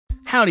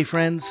Howdy,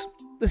 friends.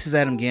 This is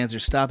Adam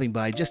Ganser stopping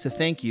by just to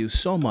thank you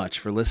so much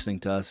for listening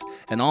to us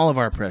and all of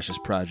our precious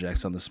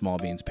projects on the Small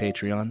Beans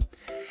Patreon.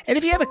 And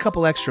if you have a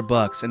couple extra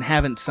bucks and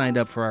haven't signed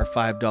up for our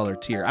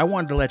 $5 tier, I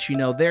wanted to let you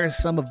know there is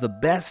some of the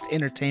best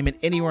entertainment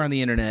anywhere on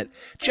the internet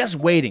just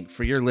waiting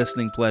for your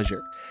listening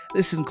pleasure.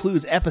 This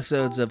includes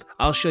episodes of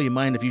I'll Show You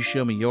Mine If You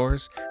Show Me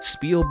Yours,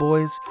 Spiel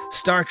Boys,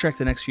 Star Trek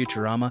The Next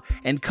Futurama,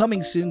 and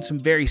coming soon some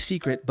very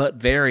secret but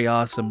very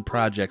awesome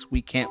projects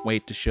we can't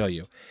wait to show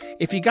you.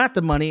 If you got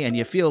the money and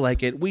you feel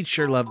like it, we'd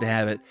sure love to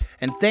have it.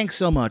 And thanks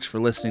so much for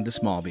listening to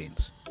Small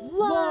Beans.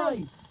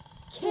 Lights,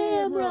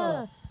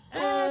 camera,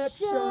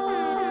 action!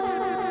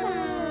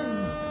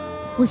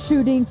 We're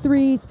shooting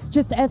threes,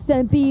 just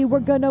SMB. We're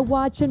gonna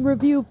watch and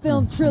review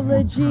film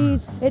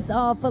trilogies. It's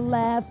all for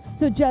laughs,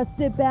 so just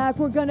sit back.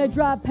 We're gonna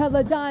drop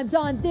hella dimes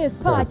on this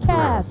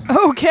podcast.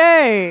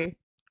 Okay.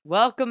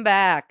 Welcome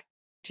back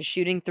to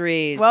Shooting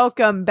Threes.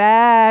 Welcome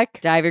back.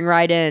 Diving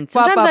right in.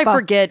 Sometimes I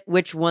forget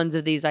which ones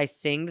of these I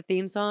sing the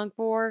theme song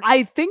for.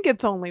 I think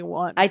it's only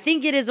one. I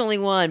think it is only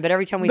one, but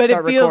every time we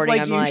start recording, it feels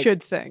like I'm you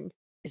should sing.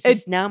 Is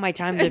this now my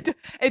time to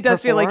It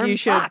does feel like perform? you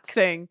should Fuck.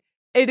 sing.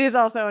 It is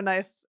also a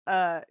nice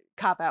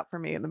cop-out for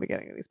me in the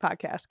beginning of these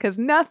podcasts, because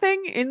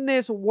nothing in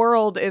this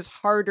world is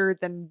harder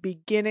than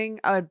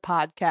beginning a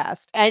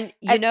podcast. And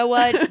you know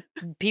what?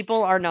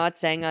 People are not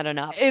saying that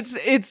enough.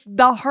 It's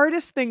the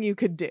hardest thing you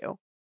could do.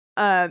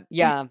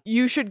 Yeah.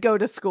 You should go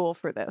to school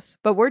for this,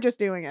 but we're just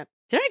doing it.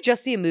 Did I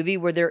just see a movie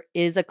where there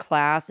is a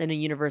class in a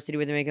university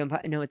where they're making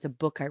no, it's a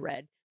book I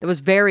read that was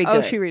very good.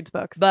 Oh, she reads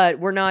books. But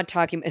we're not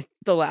talking.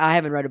 I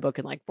haven't read a book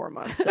in like 4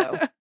 months. So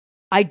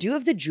I do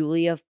have the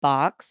Julia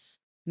Fox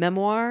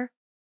memoir.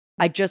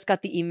 I just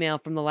got the email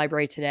from the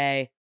library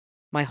today.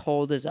 My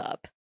hold is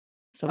up.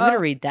 So I'm going to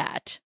read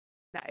that.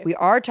 Nice. We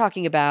are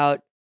talking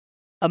about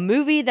a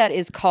movie that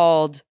is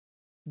called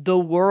The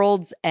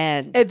World's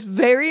End. It's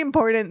very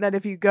important that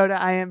if you go to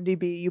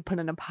IMDb, you put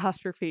an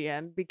apostrophe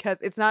in, because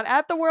it's not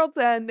at the world's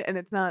end and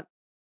it's not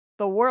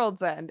the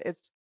world's end.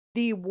 It's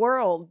the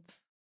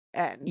world's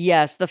end.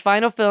 Yes, the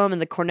final film in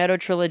the Cornetto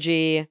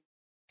trilogy.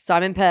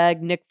 Simon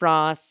Pegg, Nick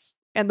Frost,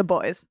 And the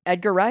boys.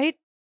 Edgar Wright.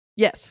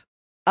 Yes.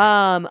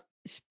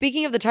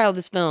 Speaking of the title of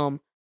this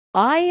film,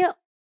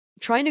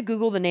 trying to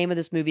Google the name of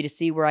this movie to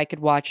see where I could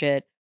watch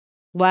it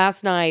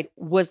last night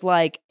was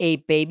like a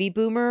baby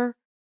boomer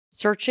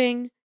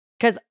searching,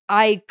 because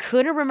I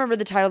couldn't remember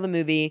the title of the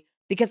movie,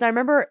 because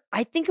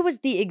I think it was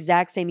the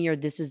exact same year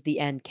This Is the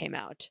End came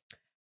out.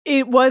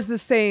 It was the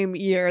same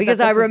year. Because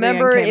that I This Is the End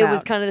remember came it was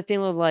out. kind of the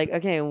feeling of like,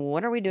 okay,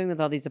 what are we doing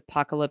with all these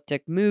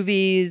apocalyptic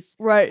movies?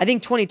 Right. I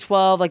think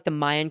 2012, like the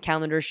Mayan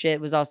calendar shit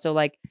was also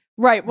like,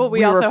 Right. Well, we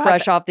were also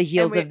fresh had off the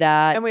heels of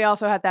that. and we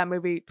also had that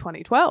movie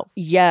 2012.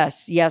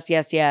 Yes.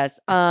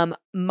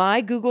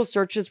 My Google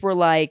searches were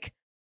like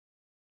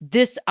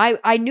this.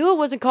 I knew it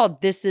wasn't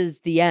called This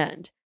Is the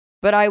End,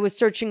 but I was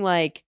searching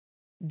like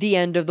the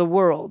end of the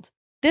world.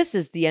 This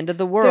is the end of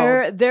the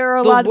world. There are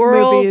a The lot of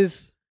world's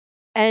movies.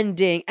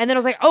 Ending. And then I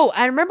was like, oh,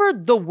 I remember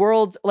the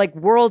world's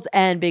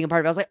end being a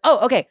part of it. I was like,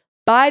 oh, okay.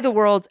 By the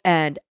world's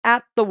end,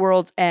 at the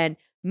world's end,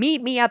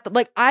 meet me at the,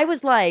 like, I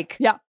was like,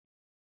 Yeah.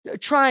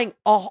 trying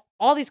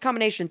all these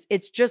combinations.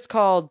 It's just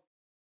called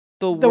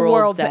the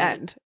World's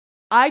End.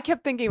 I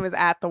kept thinking it was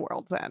at the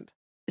world's end.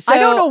 So I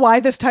don't know why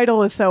this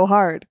title is so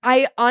hard.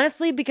 I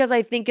honestly, because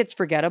I think it's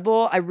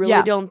forgettable. I really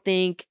Yeah. don't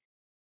think,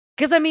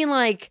 because I mean,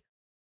 like,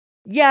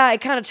 yeah, it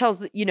kind of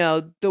tells,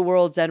 the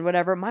world's end,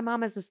 whatever. My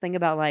mom has this thing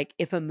about like,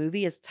 if a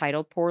movie is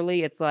titled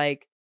poorly, it's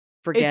like,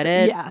 forget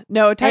it. Yeah.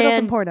 No, title's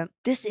And important.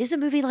 This is a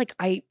movie like,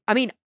 I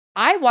mean,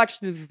 I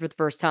watched the movie for the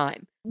first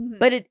time,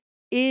 but it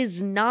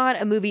is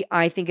not a movie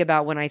I think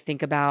about when I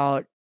think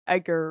about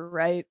Edgar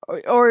Wright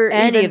or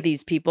any even, of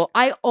these people.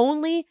 I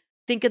only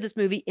think of this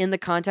movie in the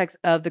context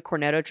of the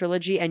Cornetto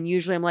trilogy, and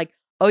usually I'm like,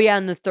 oh yeah,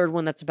 and the third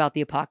one that's about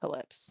the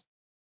apocalypse.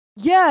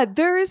 Yeah,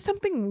 there is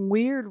something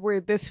weird where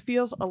this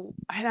feels,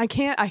 and I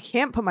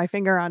can't put my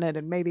finger on it,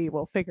 and maybe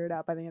we'll figure it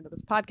out by the end of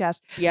this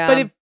podcast. Yeah, But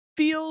it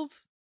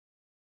feels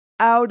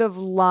out of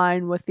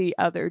line with the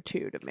other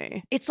two to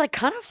me. it's like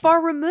kind of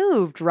far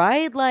removed,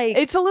 right? Like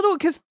It's a little,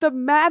 because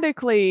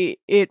thematically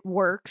it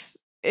works.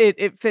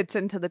 It fits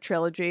into the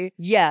trilogy.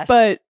 yes,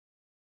 But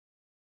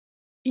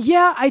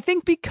yeah, I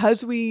think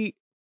because we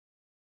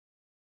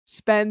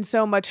spend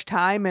so much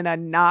time in a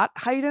not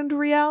heightened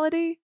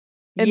reality,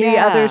 and the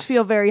Yeah. others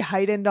feel very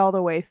heightened all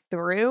the way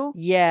through,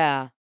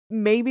 yeah.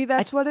 maybe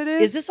that's what it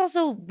is. Is this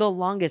also the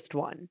longest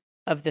one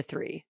of the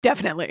three?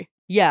 Definitely.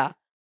 Yeah,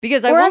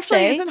 because I Or will actually,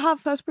 say isn't Hot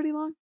Fuzz pretty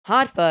long?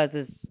 Hot Fuzz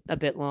is a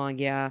bit long,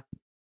 yeah.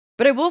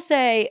 But I will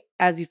say,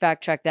 as you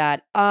fact check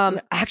that,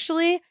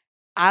 actually,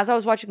 as I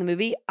was watching the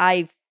movie,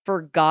 I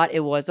forgot it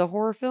was a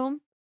horror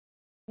film.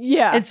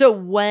 Yeah. And so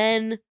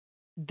when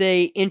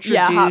they introduce,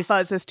 Yeah, Hot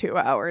Fuzz is 2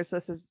 hours.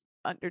 This is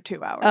under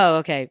 2 hours. Oh,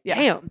 okay. Yeah.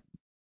 Damn.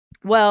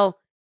 Well,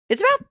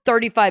 it's about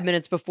 35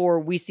 minutes before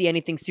we see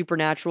anything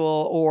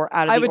supernatural or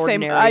out of I the would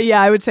ordinary. say,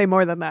 yeah, I would say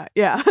more than that.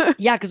 Yeah.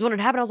 Yeah, because when it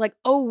happened, I was like,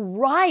 oh,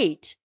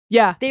 right.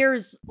 Yeah.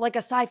 There's like a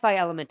sci-fi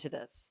element to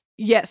this.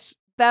 Yes.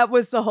 That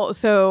was the whole.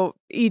 So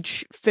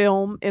each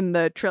film in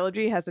the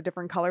trilogy has a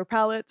different color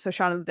palette. So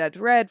Shaun of the Dead's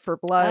red for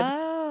blood.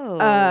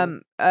 Oh.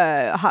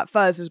 Hot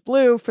Fuzz is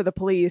blue for the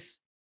police.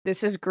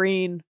 This is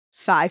green,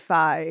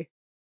 sci-fi.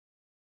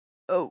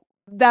 Oh,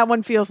 that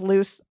one feels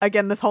loose.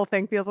 Again, this whole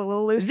thing feels a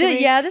little loose. To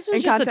me Yeah, this was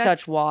in just context. a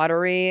touch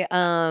watery.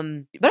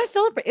 But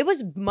it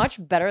was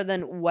much better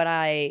than what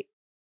I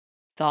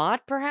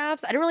thought,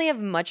 perhaps. I didn't really have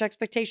much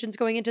expectations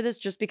going into this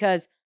just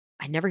because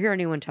I never hear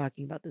anyone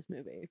talking about this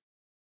movie.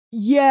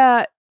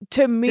 Yeah,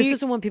 to me, This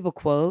isn't one people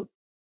quote.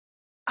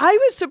 I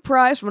was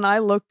surprised when I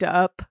looked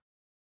up,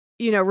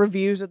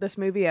 reviews of this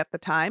movie at the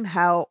time,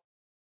 how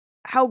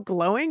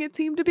glowing it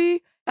seemed to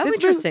be. Oh, This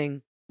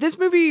interesting. This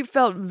movie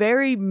felt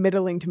very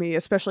middling to me,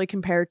 especially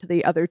compared to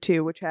the other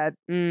two, which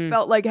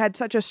felt like had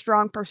such a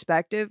strong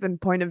perspective and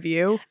point of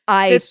view.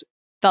 I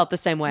felt the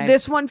same way.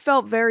 This one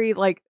felt very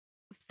like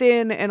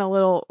thin and a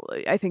little,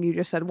 I think you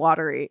just said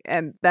watery,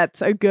 and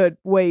that's a good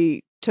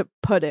way to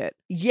put it.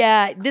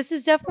 Yeah, this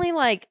is definitely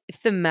like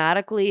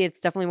thematically, it's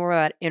definitely more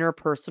about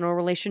interpersonal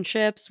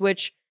relationships,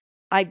 which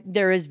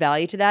there is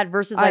value to that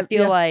versus I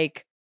feel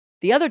like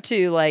the other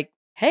two, like,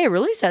 hey,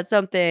 really said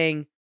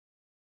something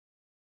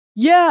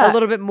a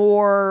little bit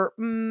more,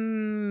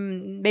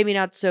 maybe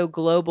not so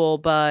global,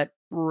 but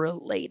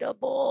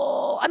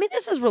relatable. I mean,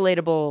 this is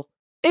relatable.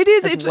 It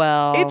is.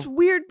 It's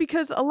weird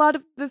because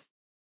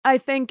I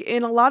think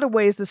in a lot of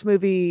ways this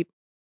movie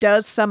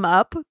does sum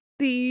up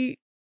the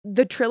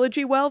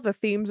trilogy well, the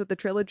themes of the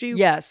trilogy.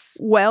 Yes.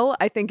 Well,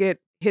 I think it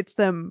hits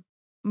them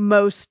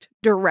most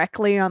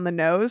directly on the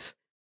nose.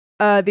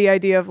 The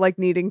idea of like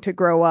needing to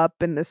grow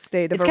up in this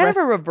state of it's kind of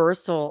a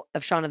reversal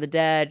of Shaun of the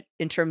Dead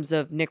in terms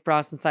of Nick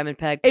Frost and Simon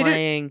Pegg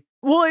playing.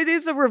 It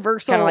is a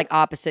reversal. Kind of like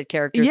opposite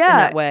characters in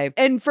that way.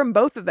 And from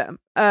both of them.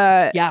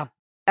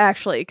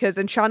 Actually, because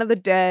in Shaun of the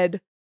Dead,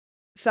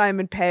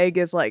 Simon Pegg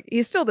is like,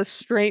 he's still the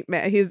straight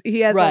man. He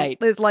has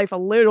his life a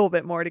little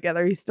bit more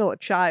together. He's still a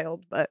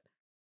child, but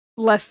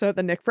less so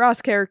than Nick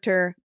Frost's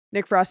character.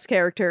 Nick Frost's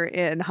character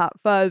in Hot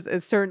Fuzz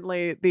is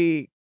certainly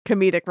the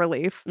comedic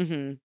relief.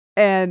 Mm-hmm.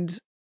 And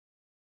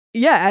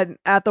yeah,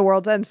 at The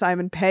World's End,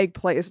 Simon Pegg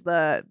plays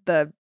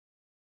the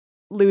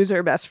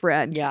loser best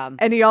friend. Yeah.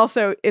 And he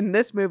also, in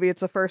this movie,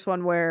 it's the first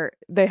one where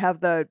they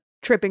have the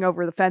tripping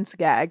over the fence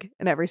gag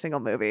in every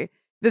single movie.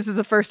 This is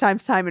the first time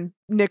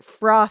Nick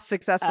Frost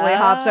successfully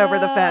hops over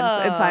the fence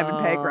and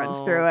Simon Pegg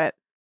runs through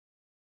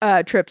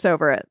it, trips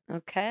over it.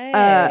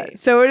 Okay.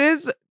 So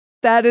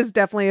that is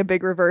definitely a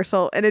big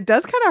reversal. And it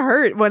does kind of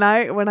hurt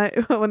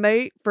when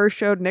they first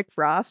showed Nick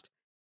Frost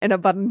in a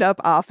buttoned up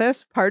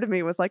office. Part of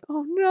me was like,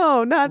 oh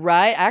no, not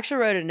right. I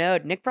actually wrote a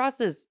note. Nick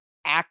Frost is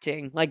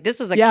acting. Like, this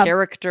is a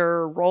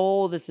character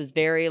role. This is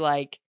very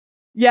like,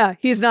 yeah,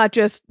 he's not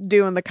just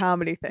doing the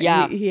comedy thing.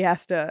 Yeah. He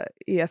has to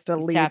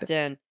lead. Tapped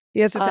in. He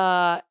has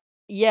to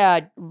yeah,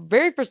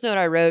 very first note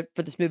I wrote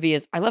for this movie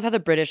is I love how the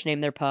British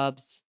name their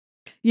pubs.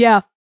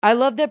 Yeah. I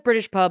love that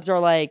British pubs are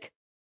like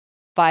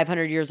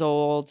 500 years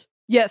old.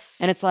 Yes.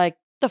 And it's like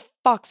the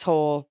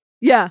foxhole.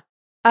 Yeah.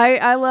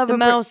 I love the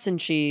mouse and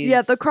cheese.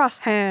 Yeah, the cross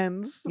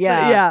hands.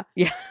 Yeah.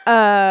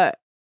 Yeah.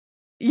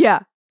 Yeah.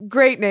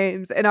 Great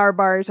names. And our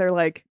bars are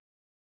like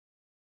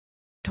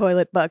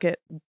Toilet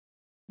Bucket.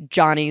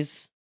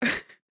 Johnny's.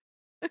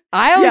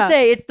 I always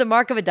say it's the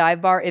mark of a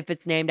dive bar if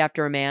it's named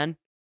after a man.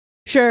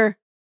 Sure.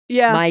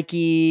 Yeah.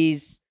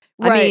 Mikey's.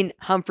 Right. I mean,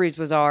 Humphrey's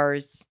was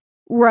ours.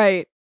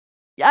 Right.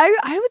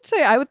 I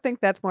would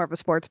think that's more of a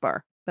sports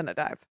bar than a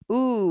dive.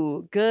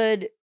 Ooh,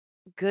 good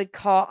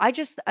call.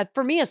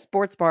 For me, a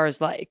sports bar is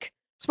like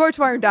sports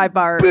bar and dive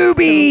bar.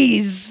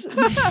 Boobies.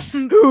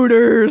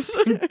 Hooters.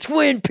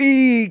 Twin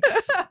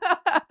Peaks.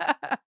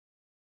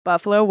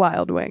 Buffalo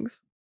Wild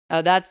Wings.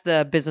 Oh, that's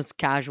the business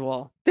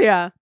casual.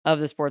 Yeah. Of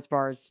the sports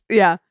bars.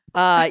 Yeah.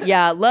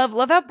 Yeah.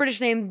 Love how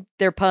British name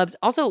their pubs.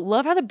 Also,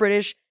 love how the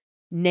British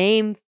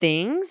name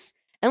things.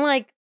 And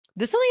like,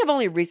 this is something I've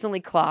only recently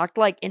clocked.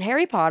 Like in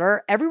Harry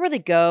Potter, everywhere they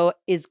go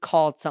is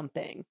called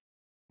something.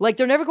 Like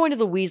they're never going to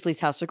the Weasley's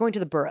house. They're going to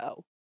the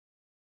Burrow.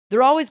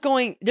 They're always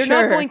going. They're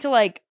not going to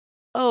like,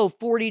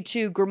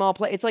 42 Grimaud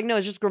Place. It's like, no,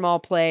 it's just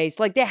Grimaud Place.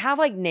 Like they have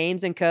like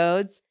names and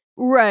codes.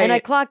 Right. And I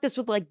clocked this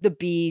with like the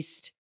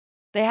Beast.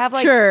 They have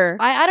like,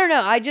 I don't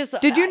know.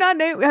 Did you not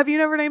name, have you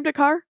never named a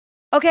car?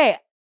 Okay.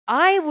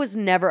 I was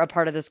never a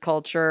part of this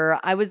culture.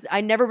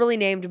 I never really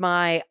named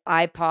my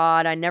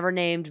iPod. I never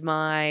named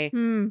my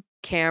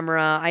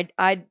camera.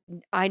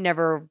 I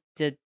never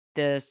did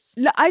this.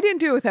 I didn't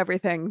do it with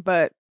everything,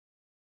 but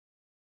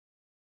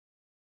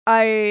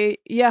I've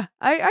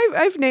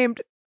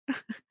named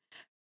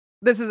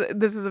this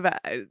is about,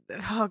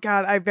 oh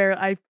god,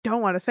 I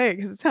don't want to say it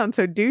because it sounds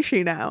so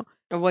douchey now.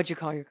 What'd you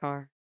call your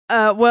car?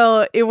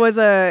 Well, it was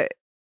a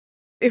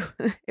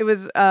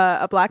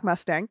black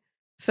Mustang.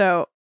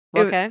 So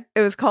it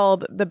was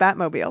called the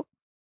Batmobile.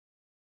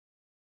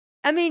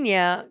 I mean,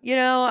 yeah,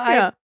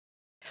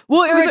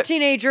 well, it was a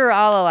teenager,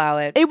 I'll allow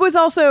it. It was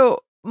also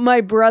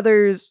my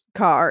brother's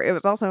car. It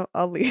was also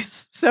a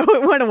lease, so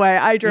it went away.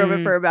 I drove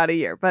it for about a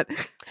year, but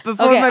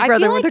before my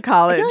brother went to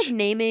college. I feel like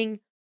naming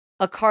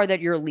a car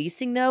that you're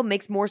leasing, though,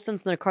 makes more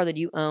sense than a car that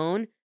you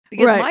own.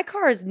 Because my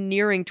car is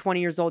nearing 20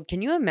 years old.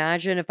 Can you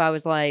imagine if I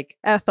was like...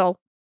 Ethel.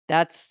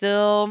 That's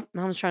still...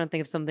 I was trying to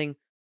think of something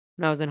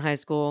when I was in high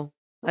school.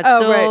 That's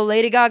still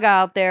Lady Gaga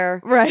out there.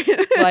 Right.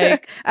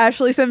 Like...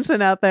 Ashley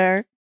Simpson out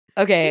there.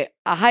 Okay,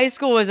 high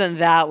school wasn't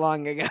that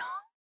long ago.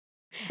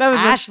 That was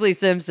Ashley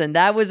Simpson.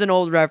 That was an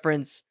old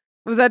reference.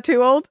 Was that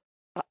too old?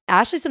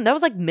 Ashley Simpson. That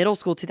was like middle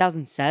school,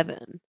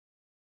 2007.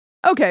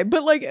 Okay,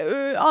 but like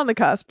on the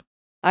cusp,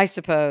 I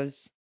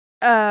suppose.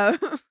 I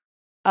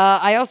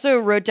also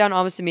wrote down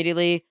almost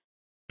immediately,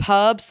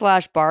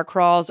 pub/bar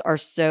crawls are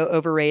so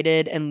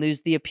overrated and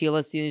lose the appeal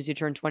as soon as you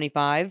turn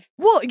 25.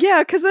 Well,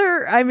 yeah, because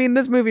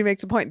this movie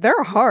makes a point.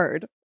 They're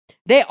hard.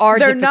 They're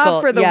difficult.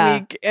 Not for the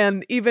weak,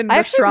 and even the I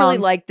actually strong. really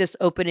like this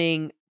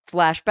opening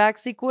flashback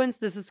sequence.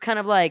 This is kind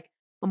of like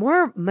a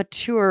more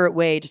mature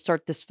way to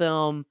start this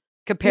film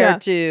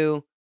compared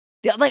to,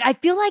 like, I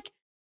feel like,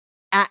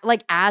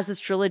 as this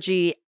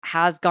trilogy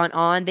has gone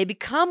on, they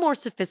become more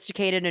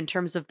sophisticated in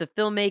terms of the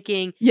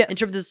filmmaking, in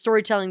terms of the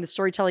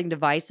storytelling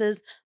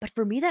devices. But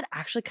for me, that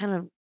actually kind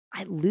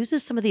of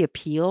loses some of the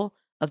appeal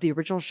of the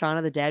original Shaun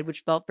of the Dead,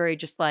 which felt very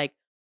just like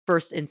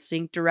first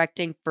instinct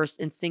directing, first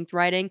instinct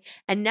writing.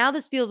 And now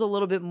this feels a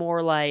little bit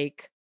more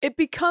like... It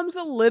becomes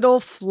a little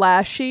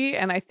flashy,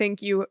 and I think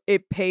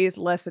it pays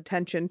less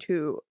attention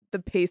to the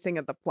pacing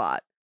of the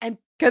plot. And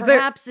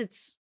perhaps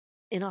it's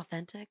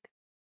inauthentic.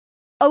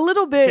 A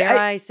little bit. Dare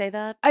I say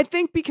that? I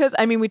think because,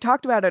 we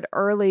talked about it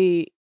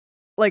earlier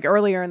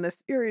in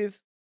this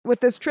series with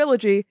this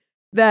trilogy,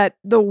 that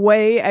the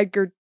way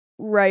Edgar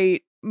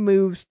Wright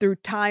moves through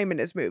time in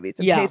his movies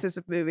and paces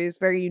of movies is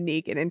very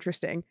unique and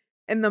interesting.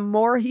 And the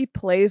more he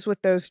plays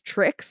with those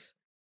tricks,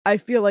 I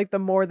feel like the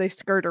more they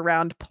skirt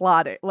around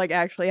plot it, like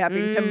actually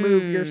having to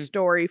move your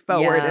story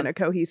forward in a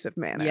cohesive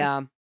manner.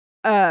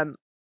 Yeah.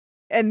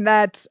 And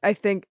that's, I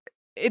think,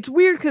 it's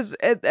weird because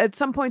at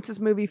some points this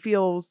movie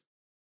feels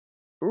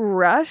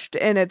rushed,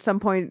 and at some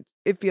point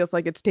it feels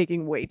like it's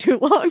taking way too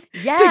long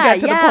to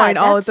get to the point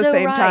all at the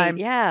same time.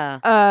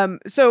 Yeah.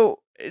 So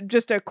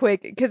just a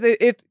quick, because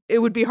it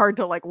would be hard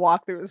to like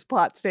walk through this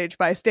plot stage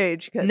by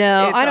stage.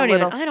 No, I don't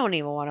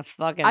even want to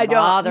fucking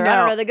bother. I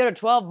don't know. They go to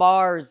 12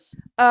 bars.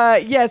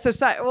 Yeah. So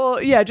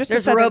just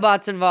there's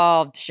robots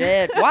involved.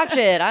 Shit, watch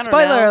it. I don't know.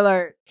 Spoiler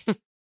alert.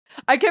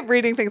 I kept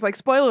reading things like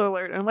spoiler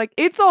alert, and I'm like,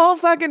 it's the whole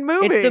fucking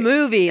movie. It's the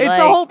movie. It's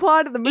the whole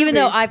plot of the movie. Even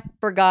though I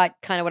forgot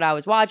kind of what I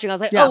was watching, I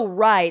was like, oh,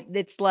 right.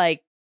 It's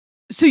like...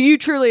 So you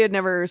truly had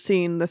never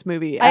seen this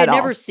movie at all? I had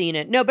never seen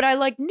it. No, but I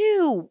like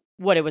knew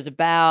what it was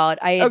about.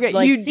 I had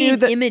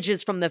seen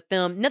images from the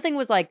film. Nothing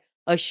was like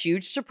a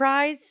huge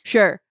surprise.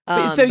 Sure.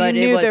 So you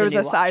knew there was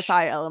a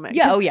sci-fi element.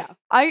 Yeah, oh yeah.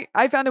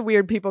 I found it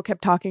weird people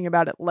kept talking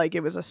about it like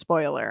it was a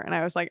spoiler, and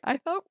I was like, I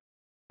thought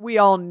we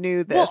all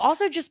knew this. Well,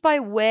 also just by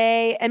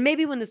way, and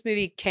maybe when this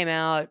movie came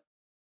out,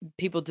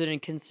 people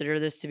didn't consider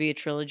this to be a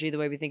trilogy the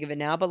way we think of it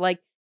now, but like,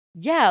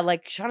 yeah,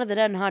 like Shaun of the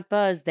Dead and Hot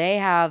Fuzz, they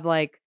have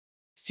like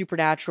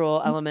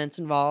supernatural elements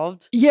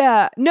involved.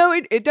 Yeah. No,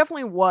 it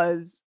definitely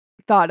was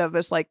thought of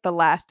as like the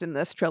last in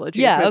this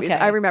trilogy of movies. Okay.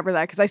 I remember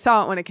that because I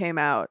saw it when it came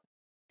out,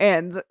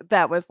 and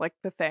that was like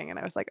the thing, and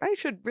I was like, I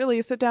should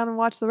really sit down and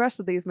watch the rest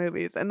of these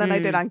movies, and then I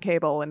did on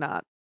cable and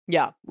not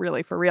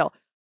really for real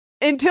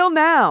until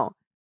now.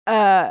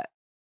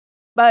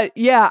 But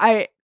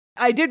yeah,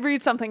 I did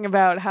read something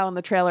about how in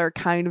the trailer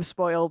kind of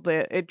spoiled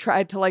it. It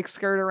tried to like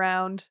skirt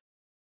around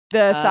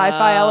the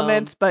sci-fi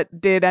elements,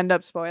 but did end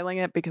up spoiling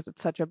it because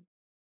it's such a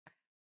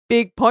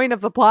big point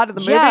of the plot of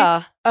the movie.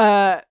 Yeah.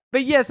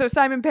 But yeah, so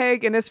Simon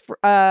Pegg and his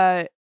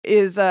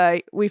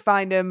we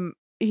find him.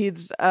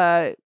 He's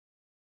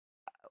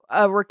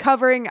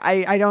recovering.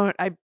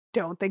 I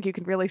don't think you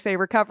can really say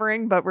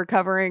recovering, but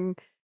recovering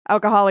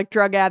alcoholic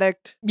drug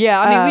addict.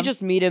 Yeah, we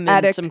just meet him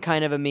in some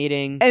kind of a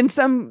meeting. And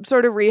some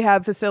sort of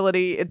rehab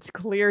facility. It's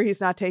clear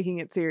he's not taking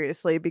it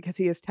seriously because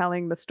he is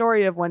telling the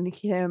story of when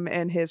him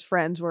and his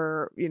friends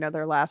were,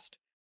 their last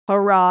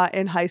hurrah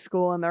in high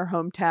school in their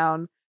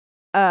hometown.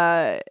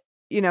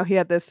 He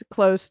had this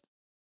close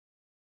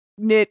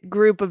knit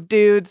group of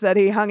dudes that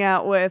he hung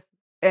out with,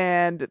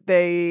 and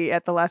they,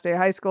 at the last day of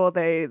high school,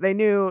 they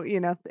knew,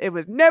 it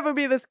would never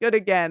be this good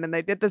again. And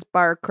they did this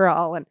bar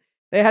crawl, and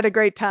they had a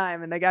great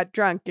time, and they got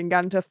drunk and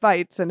got into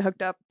fights and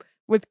hooked up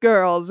with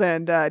girls,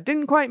 and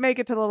didn't quite make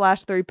it to the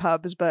last 3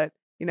 pubs, but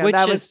which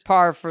that was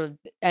par for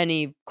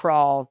any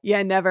crawl.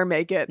 Yeah, never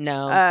make it.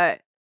 No.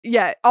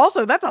 Yeah.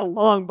 Also, that's a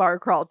long bar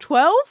crawl.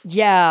 12?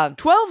 Yeah.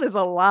 12 is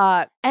a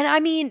lot. And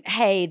I mean,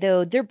 hey,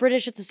 though they're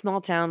British, it's a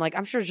small town. Like,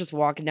 I'm sure it's just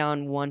walking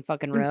down one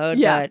fucking road.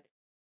 Yeah. But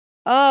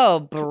oh,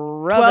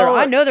 brother,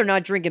 I know they're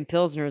not drinking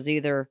Pilsners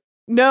either.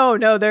 No,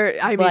 they're.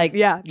 I mean,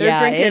 they're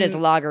drinking. It is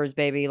lagers,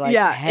 baby. Like,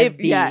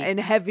 heavy, and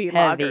heavy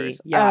lagers.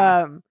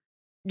 Yeah.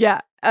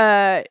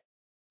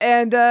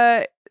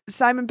 And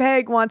Simon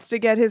Pegg wants to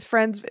get his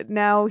friends.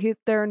 Now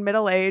they're in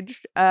middle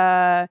age.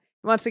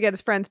 Wants to get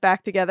his friends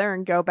back together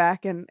and go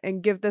back and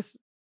give this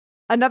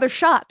another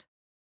shot.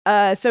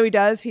 So he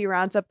does. He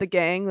rounds up the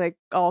gang. They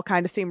all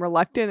kind of seem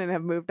reluctant and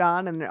have moved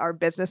on and are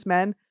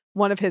businessmen.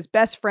 one of his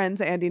best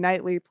friends, Andy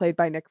Knightley, played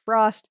by Nick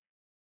Frost,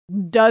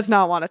 does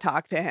not want to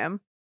talk to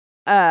him.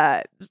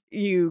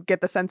 You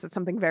get the sense that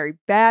something very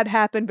bad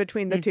happened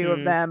between the two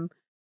of them.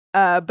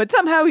 But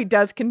somehow he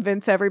does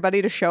convince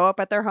everybody to show up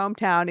at their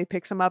hometown. He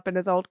picks them up in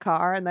his old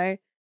car and they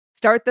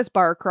start this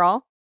bar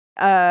crawl.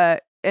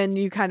 And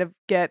you kind of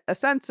get a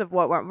sense of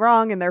what went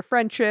wrong in their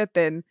friendship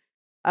and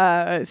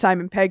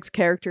Simon Pegg's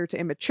character's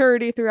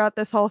immaturity throughout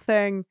this whole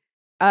thing.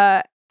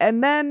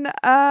 And then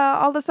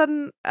all of a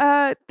sudden,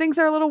 things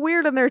are a little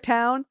weird in their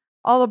town.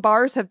 All the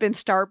bars have been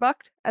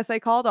Starbucked, as they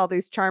called. All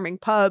these charming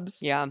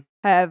pubs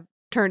have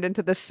turned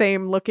into the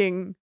same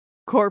looking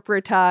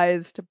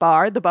corporatized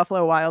bar, the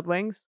Buffalo Wild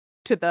Wings,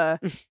 to the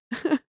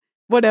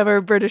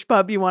whatever British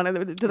pub you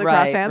wanted to the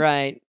cross hands.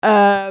 Right.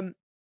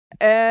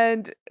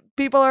 And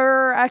people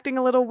are acting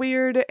a little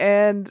weird,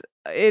 and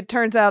it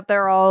turns out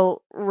they're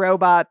all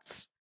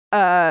robots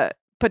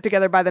put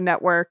together by the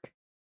network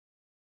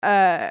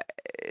who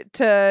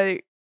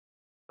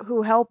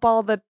help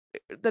all the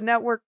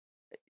network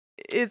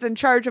is in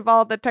charge of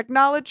all the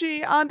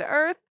technology on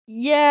Earth.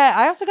 Yeah,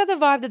 I also got the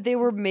vibe that they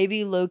were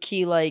maybe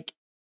low-key, like,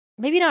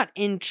 maybe not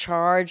in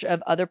charge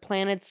of other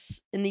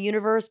planets in the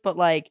universe, but,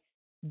 like,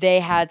 they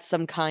had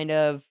some kind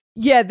of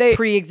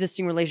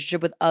pre-existing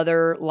relationship with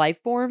other life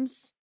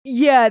forms.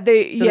 Yeah,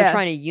 they're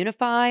trying to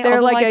unify they're all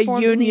the like life a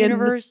forms union, in the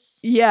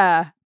universe.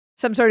 Yeah,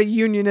 some sort of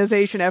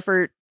unionization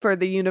effort for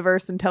the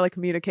universe and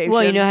telecommunications.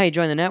 Well, you know how you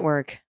join the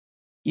network.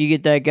 You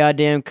get that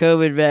goddamn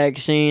COVID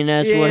vaccine.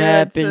 That's what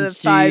happens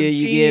to you.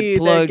 You get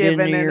plugged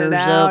into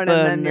yourself, and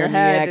then you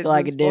act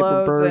like a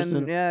different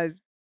person.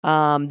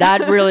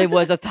 That really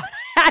was a thought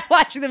I had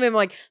watching them. I'm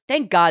like,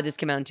 thank God this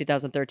came out in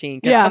 2013.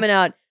 Because coming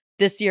out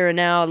this year and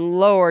now,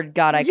 Lord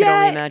God, I could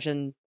only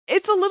imagine.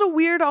 It's a little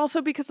weird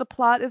also because the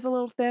plot is a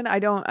little thin. I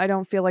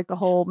don't feel like the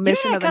whole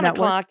mission of the network. I kind of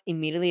clocked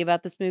immediately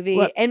about this movie.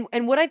 What?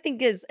 And what I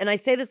think is, and I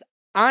say this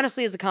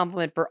honestly as a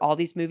compliment for all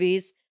these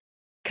movies,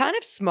 kind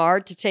of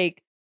smart to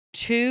take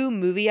two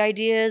movie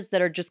ideas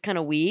that are just kind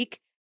of weak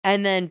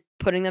and then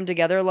putting them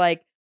together.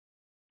 Like,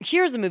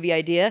 here's a movie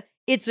idea.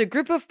 It's a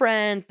group of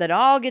friends that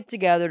all get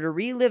together to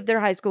relive their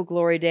high school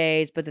glory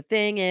days. But the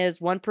thing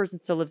is, one person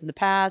still lives in the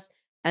past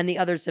and the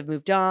others have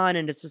moved on.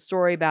 And it's a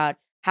story about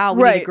how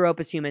we need to grow up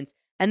as humans.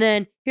 And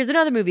then here's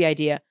another movie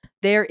idea.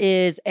 There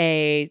is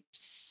a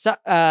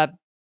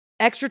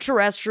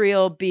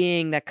extraterrestrial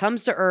being that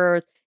comes to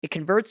Earth. It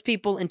converts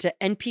people into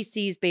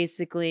NPCs,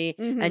 basically,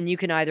 and you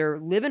can either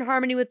live in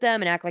harmony with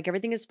them and act like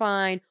everything is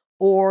fine,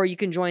 or you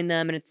can join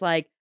them, and it's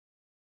like,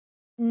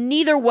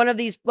 neither one of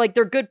these, like,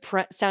 they're good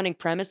sounding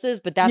premises,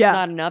 but that's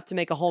not enough to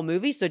make a whole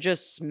movie, so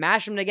just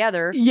smash them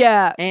together.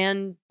 Yeah.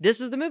 And this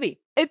is the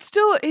movie. It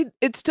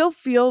still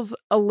feels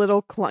a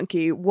little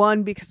clunky.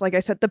 One, because, like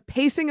I said, the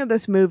pacing of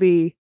this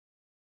movie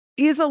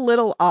is a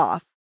little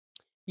off.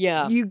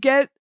 Yeah. You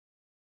get...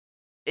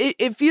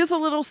 It feels a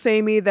little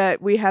samey that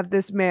we have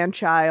this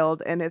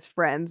man-child and his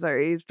friends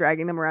he's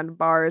dragging them around to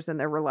bars and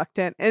they're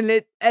reluctant.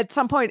 And at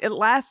some point, it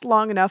lasts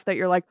long enough that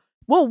you're like,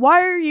 well,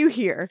 why are you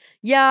here?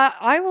 Yeah,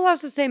 I will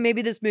also say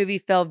maybe this movie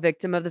fell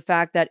victim of the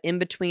fact that in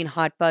between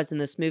Hot Fuzz and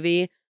this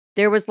movie,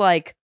 there was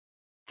like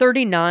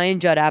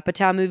 39 Judd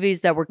Apatow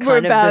movies that were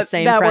kind of the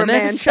same premise. Were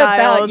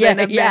man-child and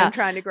a man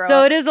trying to grow up.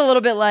 So it is a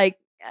little bit like,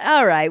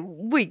 all right,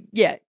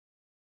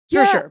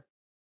 for sure.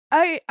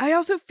 I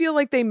also feel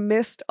like they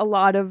missed a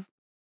lot of,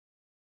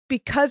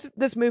 because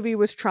this movie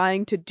was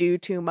trying to do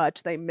too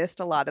much, they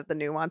missed a lot of the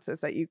nuances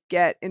that you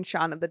get in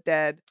Shaun of the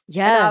Dead.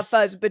 Yes. And Hot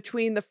Fuzz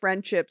between the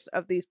friendships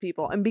of these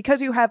people. And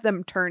because you have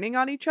them turning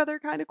on each other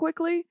kind of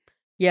quickly,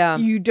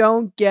 you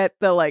don't get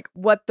the, like,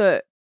 what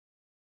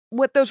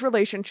those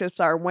relationships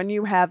are when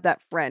you have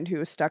that friend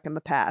who is stuck in the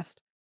past.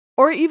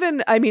 Or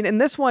even, I mean, in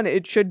this one,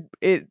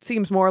 it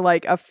seems more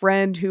like a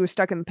friend who is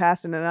stuck in the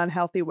past in an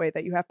unhealthy way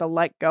that you have to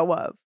let go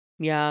of.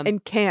 Yeah.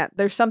 And can't.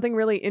 There's something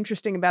really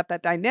interesting about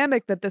that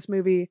dynamic that this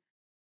movie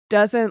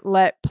doesn't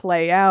let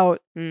play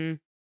out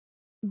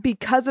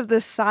because of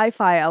this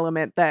sci-fi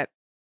element that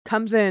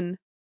comes in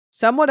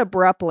somewhat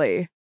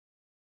abruptly.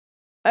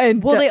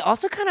 And well, they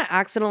also kind of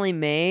accidentally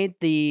made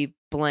the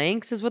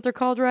blanks, is what they're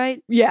called,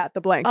 right? Yeah,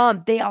 the blanks.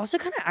 They also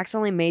kind of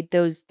accidentally made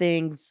those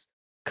things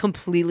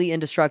completely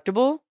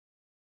indestructible.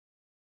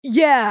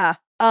 Yeah.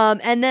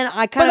 And then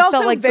I kind of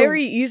felt like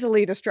very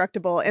easily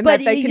destructible, and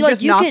that they can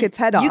just knock its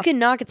head off. You can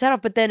knock its head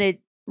off, but then it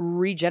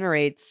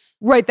regenerates.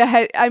 Right, the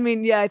head. I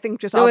mean, yeah, I think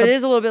just so it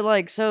is a little bit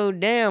like, so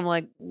damn,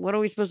 like, what are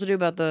we supposed to do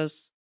about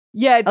this?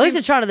 Yeah, at least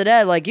in Shaun of the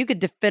Dead, like, you could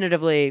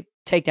definitively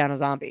take down a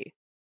zombie.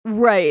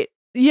 Right.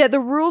 Yeah, the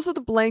rules of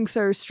the blanks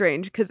are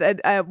strange because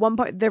at one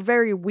point they're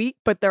very weak,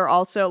 but they're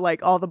also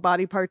like all the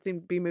body parts seem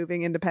to be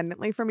moving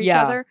independently from each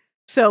other.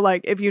 So,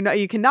 like, if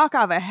you can knock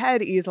off a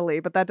head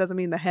easily, but that doesn't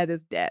mean the head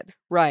is dead.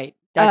 Right.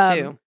 That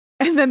too.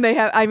 And then they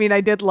have, I mean,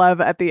 I did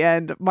love at the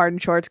end Martin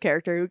Short's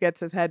character who gets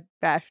his head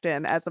bashed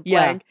in as a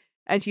blank,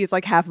 and he's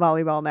like half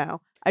volleyball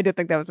now. I did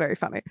think that was very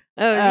funny.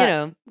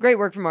 Oh, great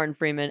work from Martin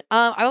Freeman.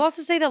 I will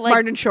also say that, like,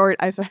 Martin Short,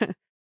 I said.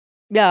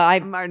 Yeah,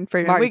 Martin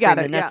Freeman. We got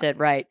it. That's it,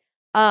 right.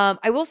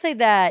 I will say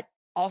that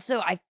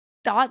also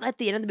thought at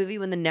the end of the movie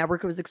when the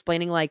network was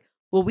explaining like,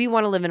 well, we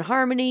want to live in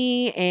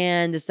harmony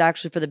and this is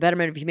actually for the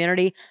betterment of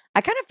humanity,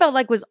 I kind of felt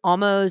like was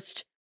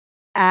almost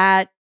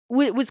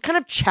was kind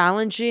of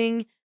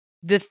challenging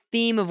the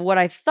theme of what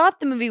I thought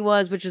the movie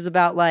was, which is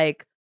about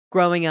like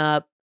growing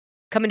up,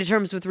 coming to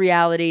terms with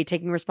reality,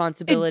 taking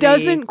responsibility. It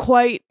doesn't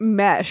quite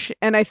mesh.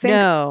 And I think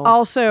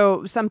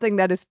also something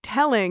that is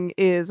telling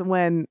is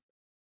when,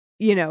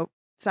 you know,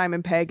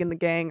 Simon Pegg and the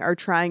gang are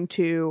trying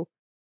to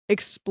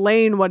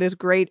explain what is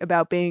great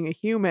about being a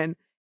human.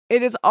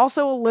 It is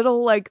also a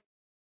little like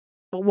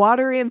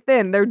watery and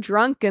thin. They're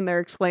drunk and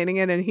they're explaining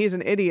it, and he's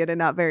an idiot and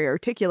not very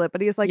articulate,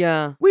 but he's like,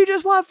 we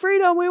just want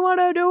freedom. We want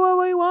to do what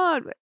we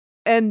want.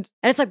 And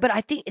it's like, but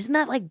I think, isn't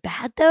that like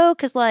bad though?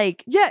 Because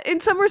like,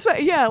 in some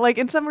respects, like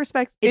in some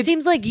respects, it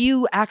seems like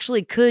you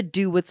actually could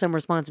do with some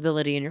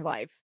responsibility in your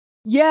life.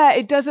 Yeah,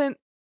 it doesn't.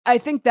 I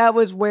think that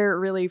was where it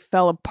really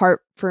fell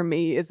apart for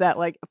me, is that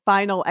like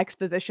final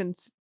exposition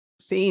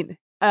scene.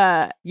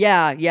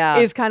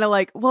 Is kind of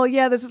like, well,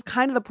 this is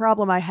kind of the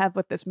problem I have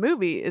with this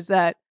movie, is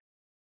that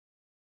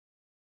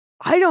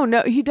I don't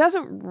know, he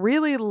doesn't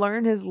really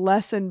learn his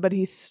lesson, but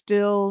he's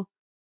still.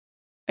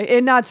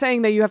 And not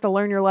saying that you have to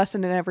learn your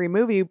lesson in every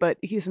movie, but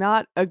he's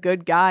not a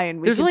good guy,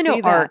 and there's really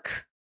no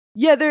arc.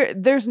 Yeah,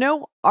 there's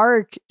no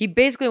arc. He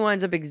basically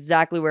winds up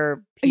exactly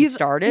where he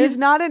started. He's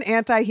not an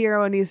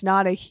anti-hero, and he's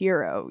not a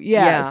hero.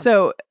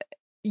 So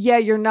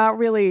you're not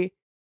really.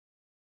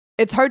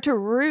 It's hard to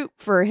root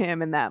for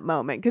him in that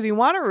moment because you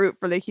want to root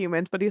for the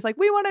humans, but he's like,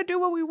 we want to do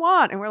what we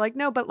want, and we're like,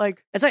 no, but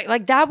like, it's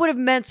like that would have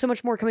meant so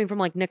much more coming from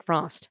like Nick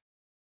Frost.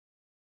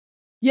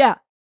 Yeah.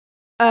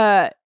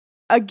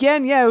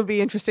 Again, it would be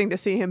interesting to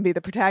see him be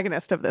the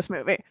protagonist of this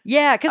movie.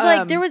 Yeah, because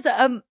like there was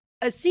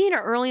a scene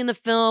early in the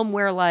film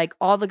where like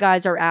all the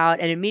guys are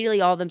out and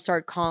immediately all of them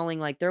start calling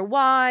like their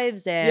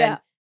wives and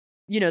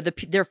you know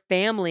their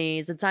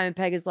families, and Simon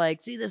Pegg is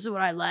like, see, this is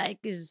what I like,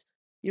 is,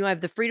 you know, I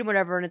have the freedom,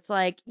 whatever, and it's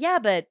like, yeah,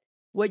 but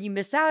what you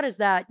miss out is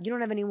that you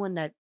don't have anyone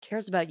that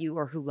cares about you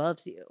or who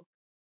loves you.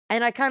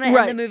 And I kind of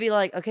end the movie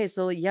like, okay,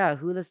 so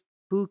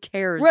who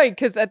cares? Right,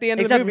 because at the end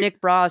of the movie, except Nick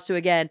Frost, who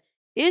again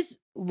is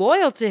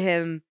loyal to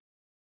him.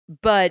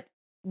 But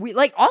we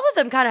like all of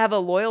them kind of have a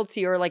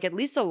loyalty or like at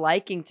least a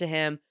liking to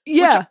him.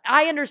 Yeah. Which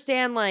I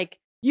understand, like,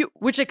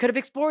 which I could have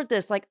explored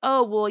this. Like,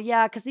 oh, well,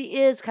 yeah, because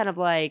he is kind of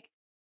like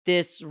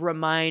this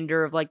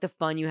reminder of like the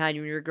fun you had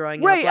when you were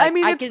growing up. Like, I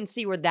mean, I can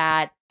see where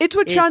that it's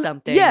what is Shaun,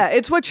 something. Yeah,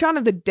 it's what Shaun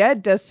of the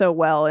Dead does so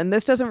well. And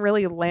this doesn't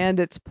really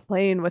land its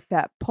plane with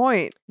that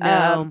point.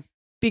 No.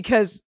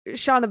 Because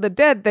Shaun of the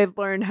Dead, they've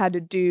learned how to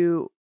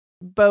do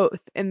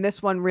both. And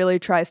this one really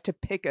tries to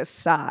pick a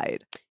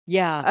side.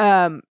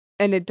 Yeah.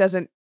 And it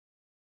doesn't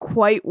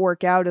quite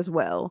work out as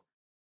well.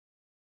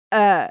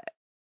 It's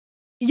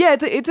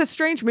a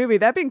strange movie.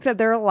 That being said,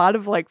 there are a lot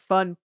of like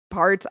fun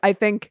parts. I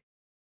think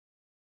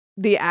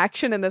the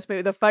action in this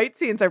movie, the fight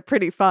scenes are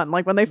pretty fun.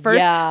 Like when they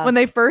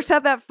first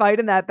have that fight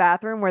in that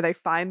bathroom where they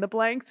find the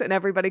blanks and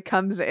everybody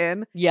comes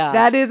in. Yeah.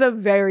 That is a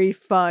very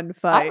fun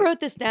fight. I wrote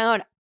this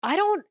down.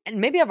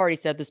 And maybe I've already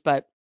said this,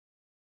 but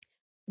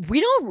we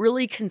don't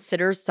really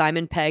consider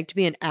Simon Pegg to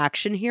be an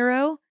action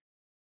hero.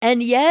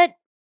 And yet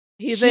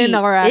He's in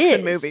our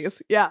action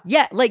movies. Yeah.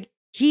 Yeah. Like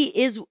he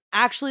is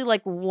actually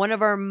like one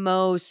of our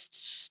most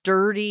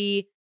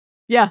sturdy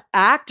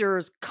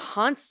actors,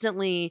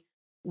 constantly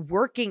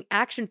working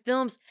action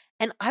films.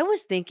 And I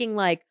was thinking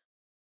like,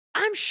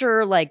 I'm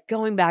sure like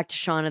going back to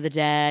Shaun of the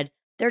Dead,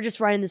 they're just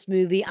writing this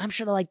movie. I'm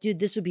sure they're like, dude,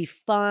 this would be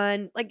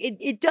fun. Like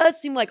it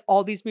does seem like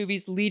all these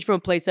movies lead from a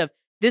place of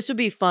this would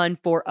be fun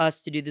for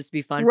us to do. This would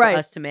be fun for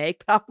us to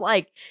make. But I'm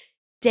like,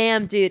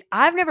 damn, dude,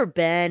 I've never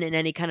been in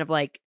any kind of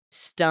like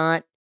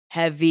stunt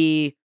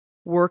heavy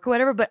work or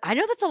whatever, but I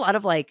know that's a lot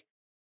of like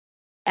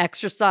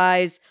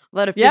exercise, a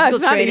lot of physical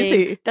training. Not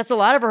easy. That's a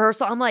lot of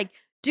rehearsal. I'm like,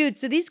 dude,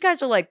 so these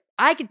guys are like,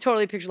 I could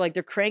totally picture like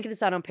they're cranking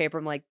this out on paper.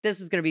 I'm like, this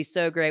is gonna be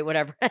so great,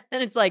 whatever.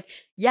 And it's like,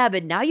 yeah,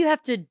 but now you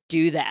have to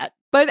do that.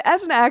 But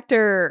as an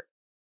actor,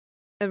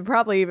 and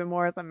probably even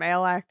more as a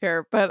male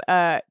actor, but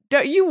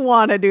don't you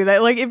want to do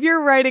that? Like if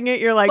you're writing it,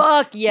 you're like,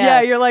 fuck yes.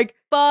 Yeah, you're like,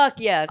 fuck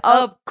yes,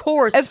 of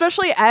course.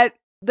 Especially at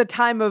the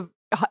time of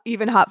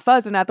even Hot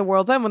Fuzz and at the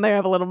World's End when they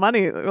have a little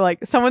money, like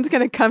someone's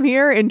gonna come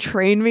here and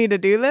train me to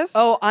do this.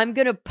 Oh, I'm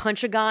gonna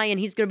punch a guy and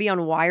he's gonna be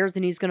on wires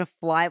and he's gonna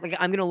fly. Like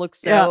I'm gonna look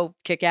so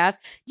kick-ass.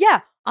 Yeah,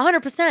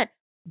 100%.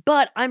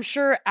 But I'm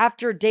sure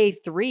after day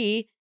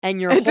 3 and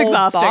your whole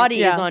exhausting.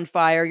 Body is on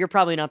fire, you're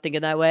probably not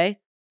thinking that way.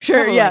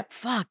 Sure, probably like,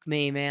 fuck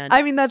me, man.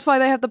 I mean, that's why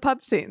they have the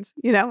pub scenes.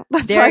 You know,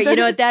 you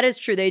know what? That is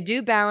true. They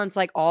do balance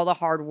like all the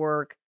hard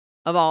work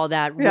of all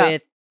that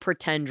with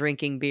pretend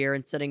drinking beer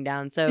and sitting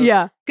down. So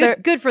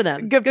good for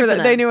them. Good for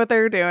them. They knew what they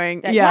were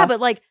doing. Yeah, but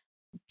like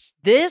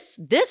this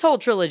whole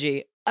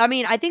trilogy, I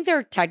mean, I think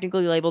they're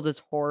technically labeled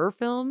as horror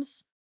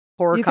films,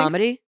 horror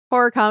comedy. So?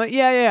 Horror comedy,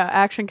 yeah,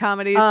 action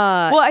comedies.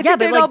 Well, I think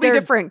they'd all be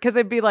different because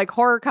it'd be like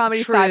horror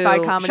comedy, sci-fi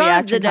comedy,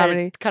 action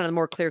comedy. Is kind of the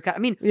more clear cut. I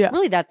mean,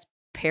 really, that's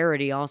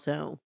parody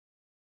also.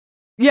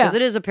 Yeah, because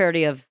it is a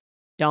parody of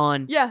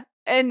Dawn. Yeah,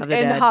 And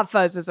Hot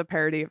Fuzz is a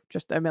parody of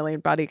just a million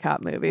buddy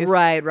cop movies.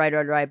 Right.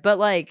 But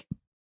like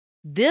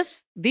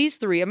these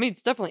three, I mean,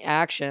 it's definitely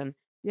action.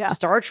 Yeah.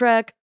 Star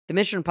Trek, the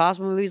Mission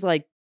Impossible movies,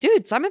 like,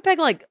 dude, Simon Pegg,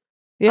 like,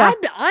 yeah.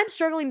 I'm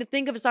struggling to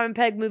think of a Simon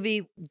Pegg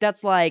movie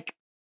that's like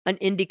an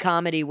indie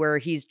comedy where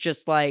he's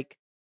just like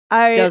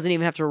doesn't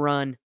even have to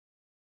run.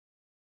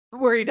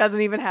 Where he doesn't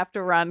even have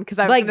to run, because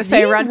I was going to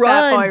say Run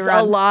Fat Boy Run.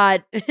 A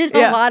lot in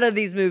a lot of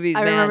these movies,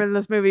 I remember in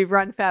this movie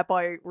Run Fat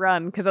Boy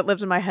Run, because it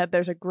lives in my head.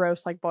 There's a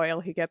gross like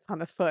boil he gets on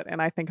his foot,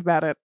 and I think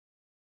about it.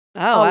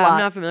 Oh, I'm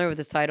not familiar with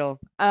this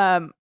title.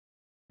 But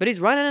he's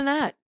running in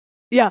that.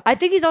 Yeah. I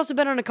think he's also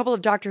been on a couple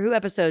of Doctor Who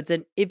episodes,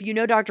 and if you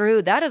know Doctor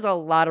Who, that is a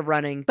lot of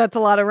running. That's a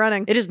lot of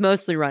running. It is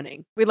mostly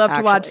running. We love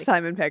to watch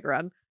Simon Pegg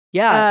run.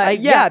 Yeah.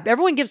 Yeah.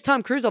 Everyone gives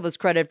Tom Cruise all this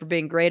credit for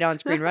being great on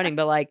screen running,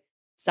 but like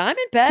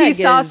Simon Pegg He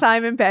saw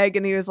Simon Pegg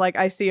and he was like,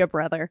 I see a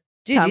brother.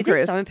 Dude, Tom do you Cruise.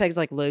 think Simon Pegg's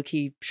like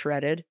low-key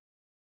shredded?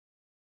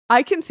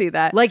 I can see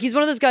that. Like he's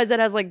one of those guys that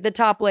has like the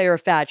top layer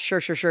of fat,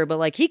 sure. But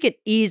like he could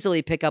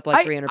easily pick up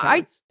like 300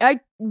 pounds. I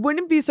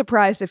wouldn't be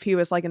surprised if he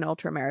was like an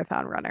ultra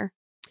marathon runner.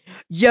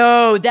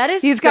 Yo, that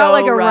is he's got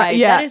like a right.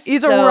 Yeah, that is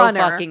he's so a runner.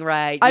 Fucking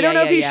right. I don't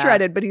know if he's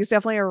shredded, but he's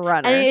definitely a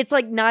runner. And it's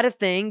like not a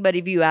thing, but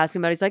if you ask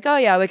him about it, he's like, oh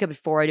yeah, I wake up at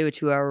 4, I do a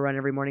 2-hour run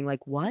every morning.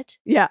 Like what?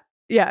 Yeah.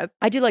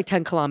 I do like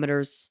 10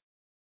 kilometers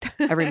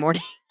every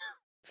morning.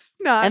 It's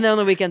not. And then on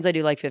the weekends I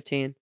do like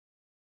 15.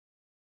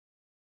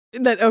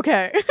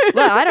 Okay.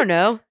 Well, I don't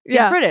know.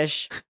 He's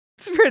British.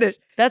 It's British.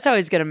 That's how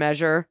he's gonna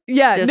measure.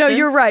 Yeah, distance. no,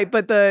 you're right,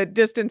 but the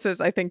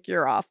distances, I think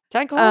you're off.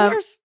 10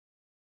 kilometers?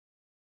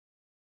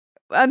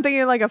 I'm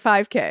thinking like a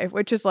 5K,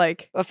 which is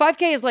like a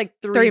 5K is like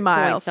 3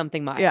 miles,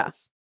 something miles. Yeah.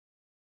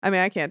 I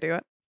mean, I can't do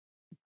it.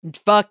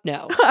 Fuck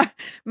no.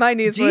 My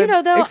knees do you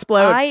know though?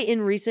 Explode. I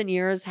in recent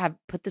years have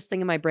put this thing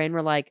in my brain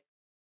where like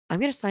I'm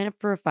gonna sign up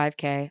for a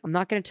 5K. I'm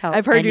not gonna tell.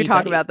 I've heard you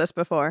talk about this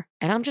before,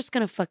 and I'm just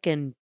gonna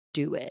fucking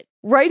do it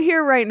right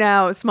here, right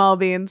now. Small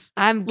Beans.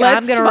 I'm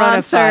gonna run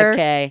a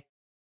 5K.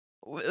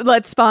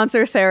 Let's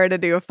sponsor Sarah to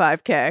do a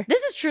 5K.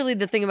 This is truly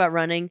the thing about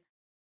running.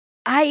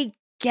 I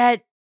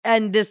get,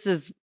 and this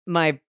is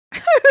my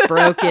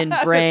broken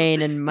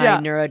brain and my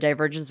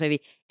neurodivergence.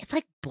 Maybe it's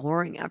like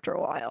boring after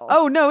a while.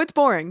 Oh no, it's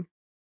boring.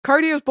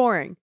 Cardio's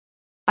boring.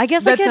 I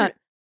guess I can.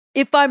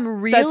 If I'm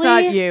really, that's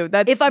not you.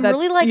 If I'm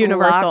really like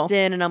universal. Locked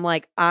in and I'm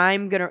like,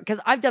 I'm gonna, because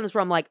I've done this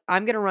where I'm like,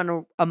 I'm gonna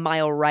run a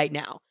mile right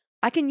now.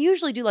 I can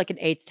usually do like an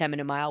 8 to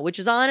 10-minute mile, which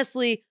is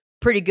honestly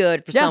pretty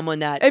good for someone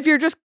that. If you're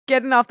just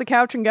getting off the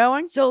couch and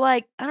going. So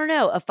like, I don't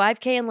know, a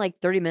 5K in like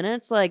 30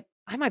 minutes, like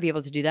I might be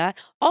able to do that.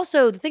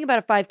 Also, the thing about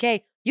a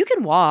 5K, you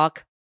can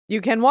walk. You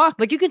can walk.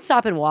 Like you can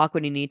stop and walk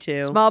when you need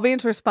to. Small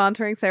Beans, we're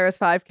sponsoring Sarah's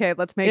 5K.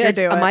 Let's make her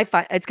do it.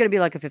 It's gonna be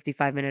like a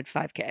 55-minute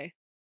 5K.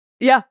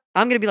 Yeah.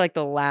 I'm going to be like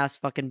the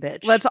last fucking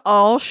bitch. Let's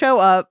all show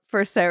up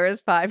for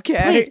Sarah's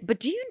 5K. Please. But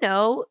do you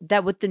know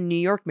that with the New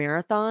York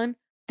Marathon,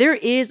 there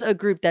is a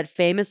group that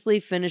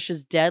famously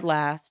finishes dead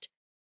last.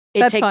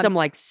 It takes them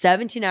like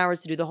 17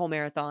 hours to do the whole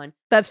marathon.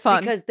 That's fun.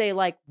 Because they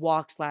like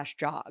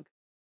walk/jog.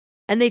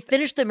 And they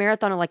finish the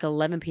marathon at like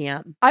 11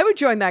 p.m. I would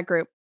join that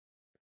group.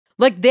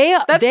 Like they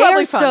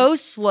are so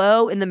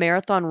slow in the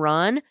marathon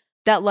run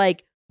that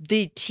like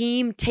the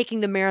team taking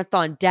the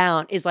marathon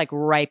down is like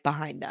right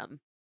behind them.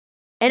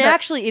 And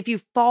actually, if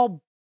you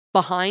fall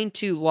behind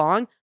too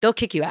long, they'll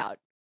kick you out.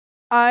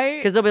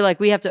 Because they'll be like,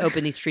 we have to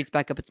open these streets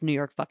back up. It's New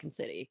York fucking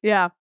city.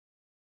 Yeah.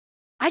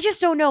 I just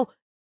don't know.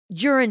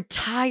 Your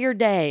entire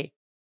day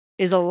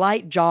is a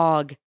light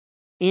jog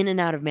in and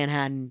out of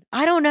Manhattan.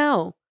 I don't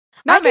know.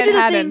 Not I could do the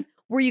Manhattan. thing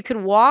where you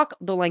can walk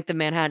the length of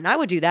Manhattan. I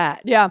would do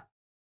that. Yeah.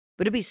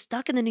 But to be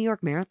stuck in the New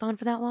York Marathon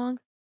for that long?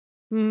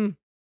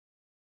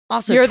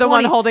 Also, you're the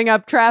one holding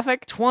up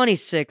traffic?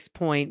 26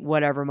 point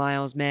whatever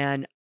miles,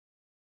 man.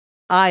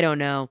 I don't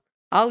know.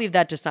 I'll leave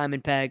that to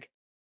Simon Pegg.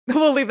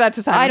 We'll leave that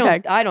to Simon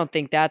Pegg. I don't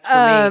think that's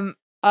for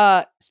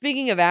me.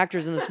 Speaking of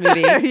actors in this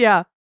movie,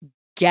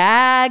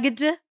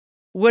 gagged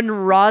when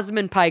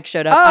Rosamund Pike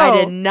showed up.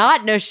 I did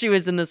not know she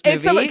was in this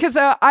movie. Because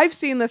I've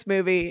seen this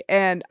movie,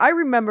 and I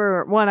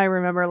remember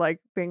like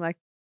being like,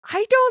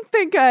 I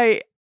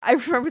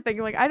remember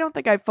thinking like, I don't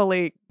think I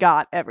fully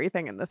got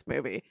everything in this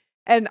movie.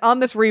 And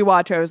on this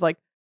rewatch, I was like,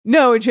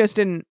 no, it just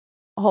didn't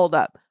hold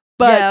up.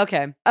 But yeah,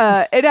 okay.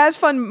 It has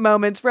fun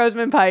moments.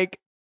 Rosamund Pike,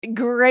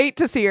 great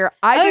to see her.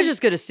 I was just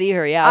good to see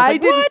her. Yeah,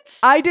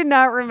 I did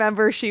not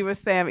remember she was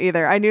Sam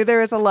either. I knew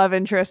there was a love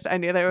interest. I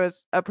knew there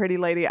was a pretty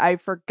lady. I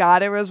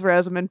forgot it was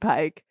Rosamund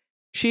Pike.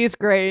 She's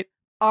great.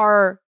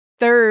 Our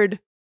third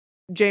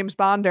James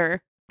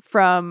Bonder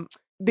from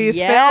these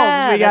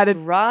films. We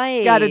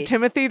got a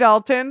Timothy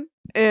Dalton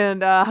in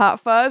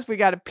Hot Fuzz. We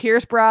got a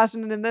Pierce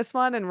Brosnan in this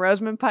one, and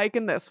Rosamund Pike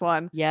in this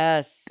one.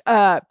 Yes.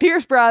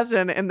 Pierce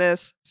Brosnan in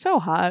this, so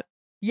hot.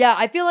 Yeah,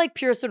 I feel like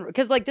Pearson,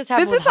 because like this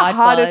happened. This is the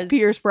hottest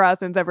Pierce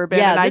Brosnan's ever been.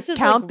 Yeah, and I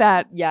count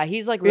that. Yeah,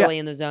 he's like really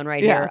in the zone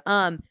right here.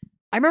 I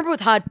remember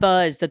with Hot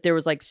Fuzz that there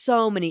was like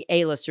so many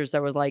A-listers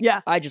that was like,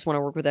 I just want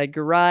to work with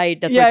Edgar Wright.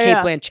 That's why Cate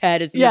Blanchett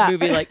is in the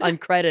movie, like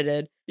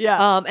uncredited.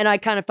 Yeah. And I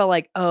kind of felt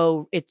like,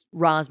 oh, it's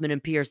Rosman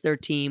and Pierce, their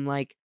team.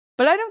 Like,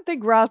 But I don't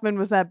think Rosamund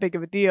was that big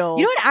of a deal.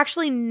 You know what?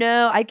 Actually,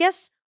 no. I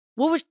guess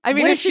what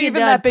is she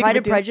even that big of a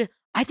deal? Prejudice?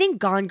 I think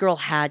Gone Girl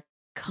had.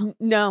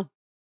 No,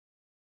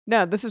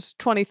 this is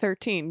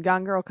 2013.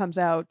 Gone Girl comes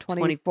out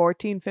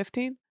 2014,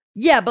 15.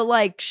 Yeah, but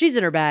like she's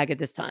in her bag at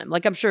this time.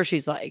 Like I'm sure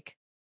she's like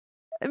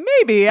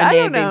maybe I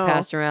don't know. Being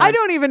passed around. I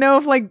don't even know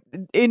if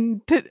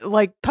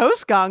like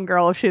post Gone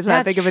Girl if she's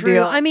that big of a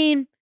deal. I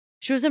mean,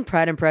 she was in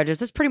Pride and Prejudice.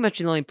 That's pretty much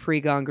the only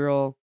pre-Gone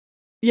Girl.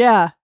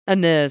 Yeah,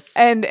 and this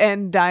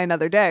and Die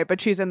Another Day,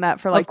 but she's in that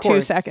for like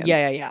 2 seconds.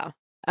 Yeah.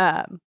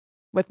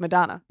 With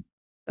Madonna,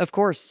 of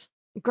course.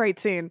 Great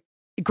scene,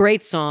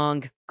 great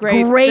song,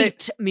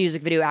 great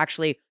music video.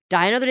 Actually,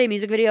 Die Another Day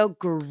music video,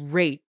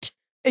 great.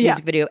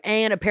 Music video,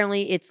 and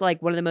apparently it's like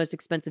one of the most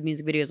expensive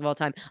music videos of all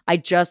time. I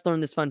just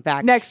learned this fun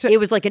fact. It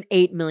was like an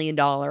 $8 million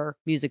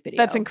music video.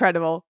 That's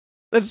incredible.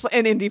 That's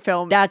an indie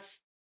film. That's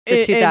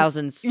the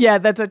 2000s. Yeah,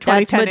 that's a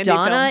 2010 That's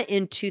Madonna indie film.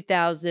 In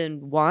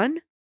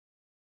 2001.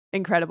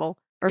 Incredible.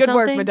 Or Good something?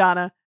 work,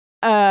 Madonna.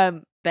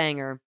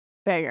 Banger.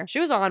 She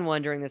was on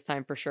one during this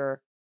time for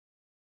sure.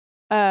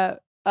 I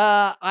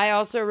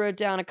also wrote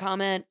down a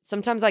comment.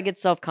 Sometimes I get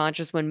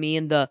self-conscious when me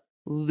and the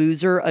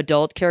loser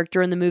adult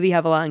character in the movie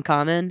have a lot in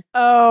common.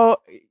 Oh,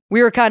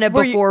 we were kind of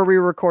before we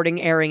were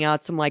recording airing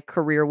out some like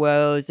career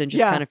woes and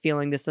just kind of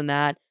feeling this and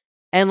that,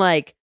 and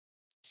like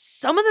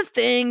some of the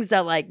things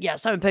that like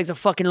Simon Pegg's a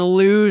fucking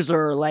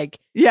loser, like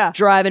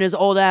driving his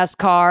old ass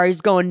car,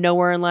 he's going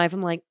nowhere in life.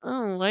 I'm like,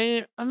 oh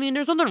wait, I mean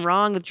there's nothing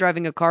wrong with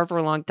driving a car for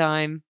a long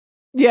time.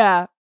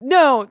 Yeah,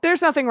 no,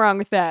 there's nothing wrong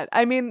with that.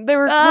 I mean there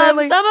were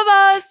clearly some of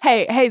us.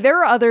 Hey, there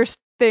are other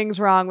things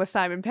wrong with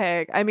Simon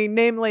Pegg. I mean,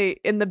 namely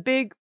in the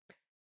big.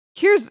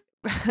 Here's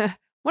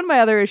one of my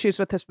other issues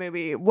with this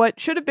movie. What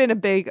should have been a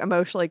big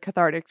emotionally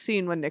cathartic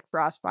scene when Nick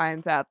Frost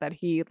finds out that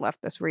he left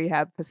this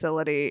rehab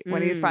facility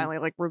when he finally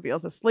like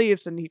reveals his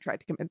sleeves and he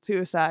tried to commit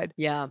suicide.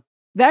 Yeah.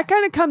 That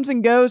kind of comes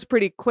and goes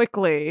pretty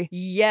quickly.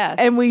 Yes.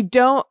 And we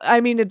don't, I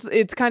mean,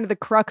 it's kind of the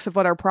crux of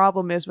what our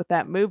problem is with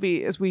that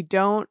movie is we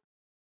don't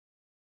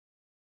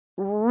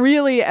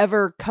really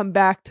ever come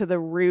back to the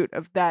root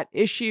of that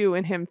issue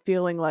and him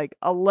feeling like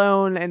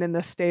alone and in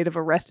the state of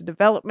arrested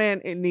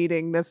development and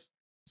needing this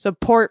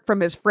support from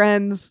his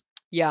friends.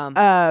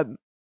 Yeah.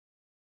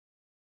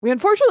 We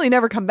unfortunately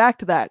never come back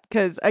to that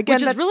because again,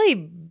 which is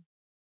really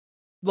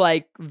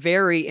like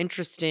very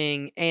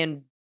interesting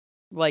and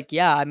like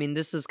I mean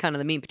this is kind of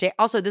the meat and potato.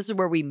 Also, this is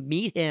where we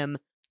meet him.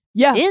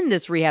 In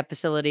this rehab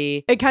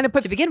facility. It kind of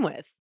puts to begin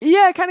with.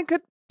 Yeah, it kind of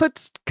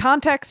puts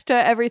context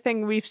to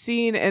everything we've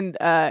seen and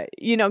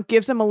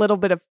gives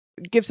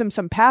him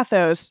some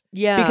pathos.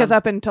 Yeah. Because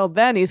up until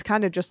then he's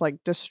kind of just like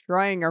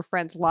destroying our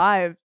friends'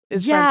 lives.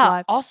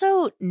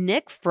 Also,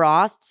 Nick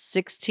Frost's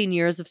 16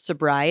 years of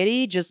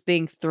sobriety just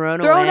being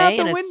thrown away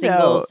in a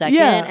single second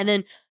and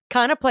then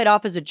kind of played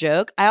off as a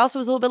joke. I also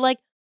was a little bit like,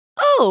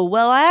 oh,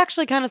 well, I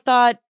actually kind of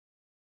thought,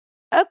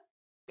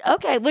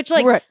 okay, which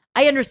like,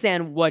 I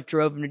understand what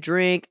drove him to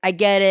drink. I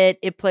get it.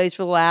 It plays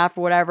for the laugh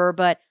or whatever.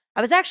 But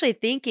I was actually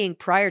thinking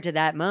prior to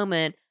that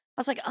moment,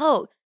 I was like,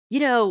 oh,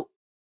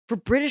 for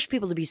British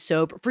people to be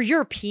sober, for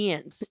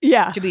Europeans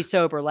to be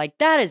sober, like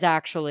that is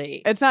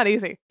actually... It's not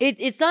easy.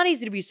 It's not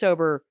easy to be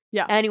sober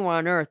anywhere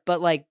on earth, but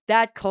like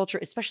that culture,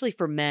 especially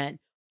for men,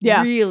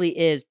 really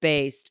is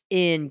based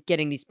in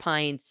getting these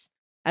pints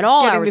at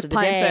all hours of the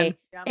day.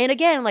 And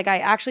again, like I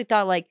actually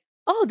thought like,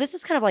 oh, this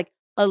is kind of like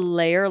a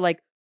layer,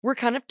 like we're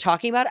kind of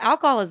talking about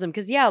alcoholism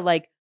because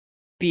like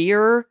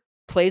beer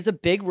plays a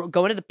big role,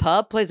 going to the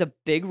pub plays a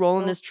big role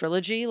in this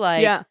trilogy.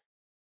 Like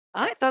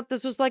I thought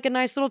this was like a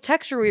nice little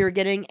texture we were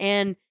getting,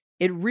 and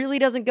it really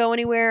doesn't go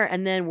anywhere.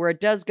 And then where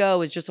it does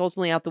go is just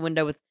ultimately out the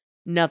window with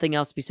nothing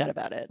else to be said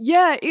about it.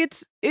 Yeah,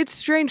 it's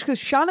strange because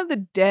Shaun of the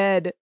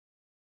Dead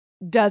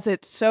does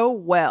it so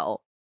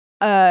well.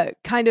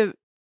 Kind of,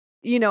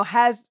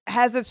 has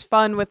its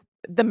fun with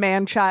the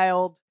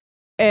man-child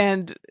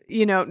and,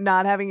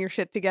 not having your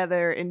shit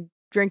together and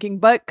drinking,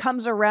 but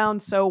comes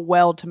around so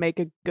well to make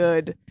a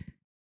good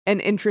and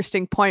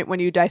interesting point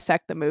when you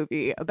dissect the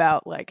movie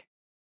about like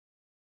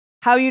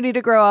how you need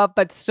to grow up,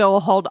 but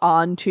still hold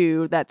on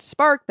to that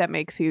spark that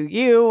makes you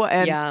you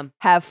and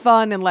have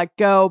fun and let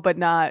go, but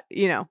not,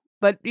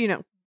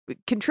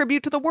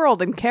 contribute to the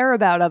world and care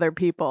about other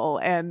people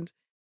and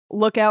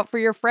look out for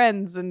your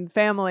friends and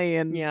family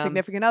and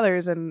significant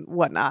others and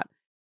whatnot.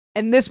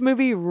 And this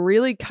movie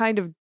really kind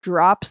of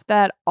drops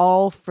that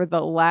all for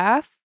the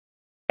laugh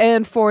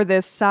and for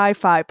this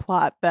sci-fi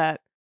plot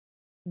that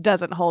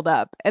doesn't hold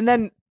up. And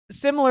then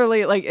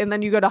similarly, and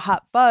then you go to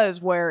Hot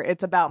Fuzz where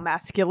it's about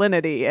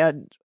masculinity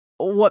and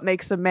what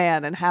makes a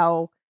man and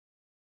how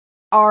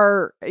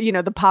our,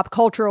 the pop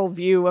cultural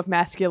view of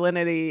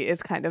masculinity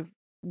is kind of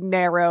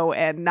narrow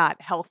and not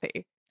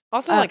healthy.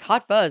 Also, like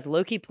Hot Fuzz,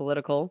 low-key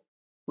political.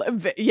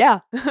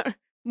 Yeah.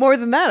 More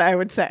than that, I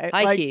would say.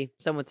 High-key,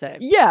 some would say.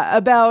 Yeah,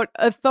 about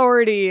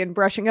authority and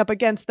brushing up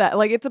against that.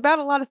 Like, it's about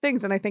a lot of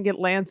things, and I think it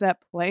lands that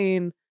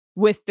plane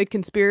with the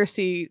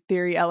conspiracy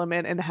theory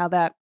element and how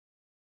that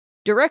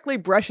directly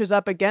brushes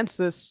up against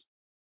this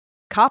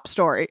cop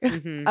story.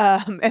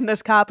 Mm-hmm. And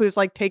this cop who's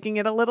like taking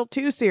it a little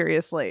too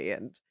seriously.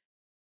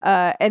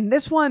 And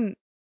this one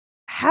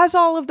has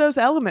all of those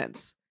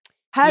elements.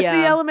 Has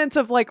the elements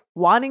of like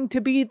wanting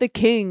to be the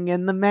king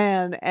and the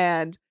man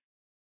and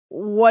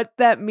what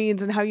that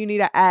means and how you need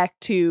to act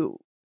to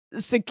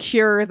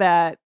secure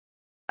that.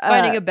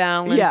 Finding a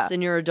balance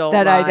in your adult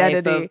that life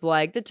identity. of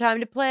like the time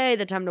to play,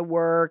 the time to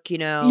work, you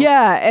know.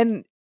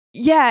 And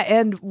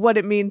what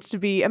it means to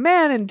be a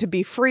man and to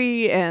be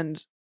free.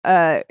 And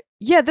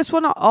this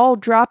one all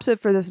drops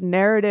it for this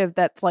narrative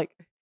that's like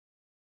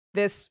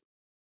this,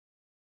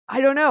 I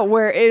don't know,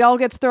 where it all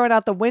gets thrown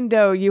out the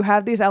window. You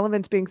have these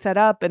elements being set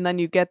up, and then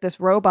you get this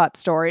robot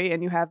story,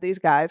 and you have these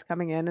guys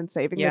coming in and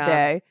saving the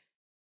day.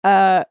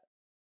 But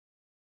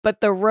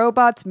the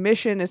robot's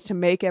mission is to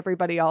make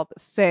everybody all the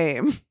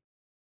same.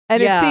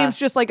 And it seems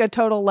just like a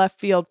total left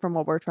field from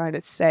what we're trying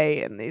to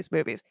say in these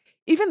movies.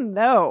 Even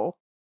though,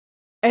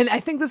 and I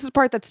think this is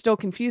part that's still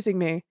confusing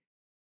me,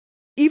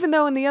 even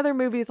though in the other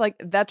movies, like,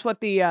 that's what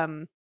the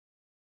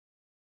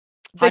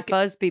Hot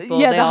Fuzz people,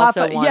 they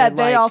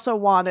also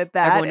wanted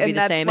that. Everyone to be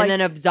the same. Like,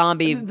 and then the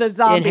zombie,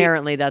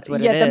 inherently, that's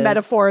what it is. Yeah, the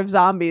metaphor of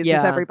zombies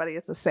is everybody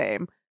is the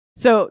same.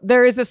 So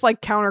there is this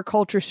like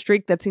counterculture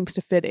streak that seems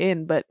to fit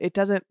in, but it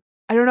doesn't.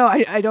 I don't know.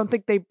 I don't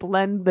think they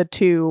blend the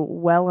two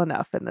well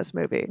enough in this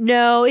movie.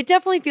 No, it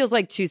definitely feels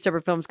like two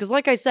separate films. Because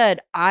like I said,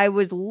 I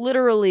was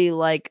literally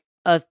like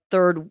a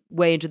third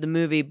way into the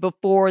movie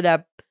before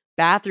that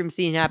bathroom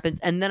scene happens.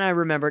 And then I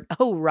remembered,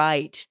 oh,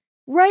 right.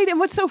 Right. And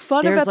what's so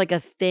fun There's like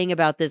a thing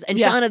about this. And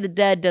Shaun of the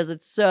Dead does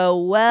it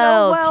so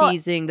well.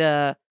 Teasing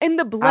the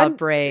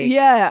outbreak.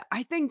 Yeah,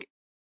 I think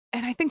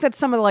that's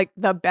some of like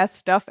the best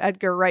stuff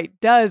Edgar Wright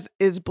does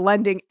is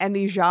blending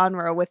any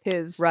genre with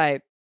his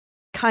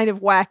kind of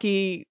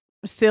wacky,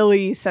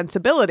 silly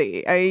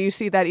sensibility. You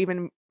see that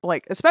even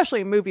like, especially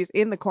in movies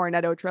in the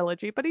Cornetto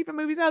trilogy, but even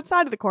movies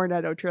outside of the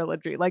Cornetto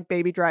trilogy, like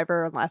Baby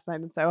Driver and Last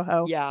Night in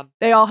Soho. Yeah.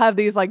 They all have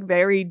these like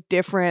very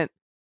different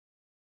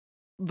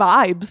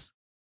vibes.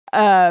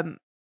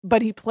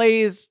 But he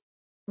plays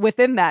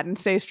within that and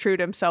stays true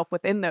to himself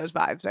within those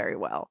vibes very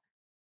well.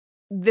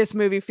 This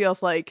movie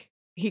feels like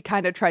he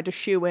kind of tried to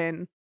shoe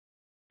in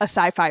a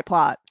sci-fi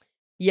plot.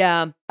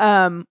 Yeah.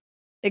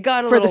 It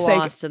got a little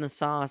lost in the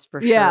sauce for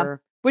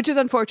sure. Which is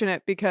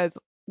unfortunate because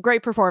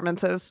great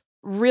performances,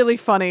 really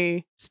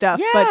funny stuff.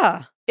 Yeah.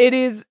 But it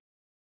is,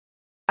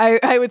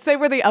 I would say,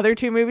 were the other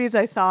two movies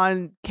I saw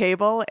on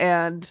cable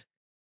and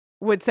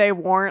would say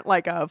warrant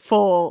like a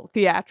full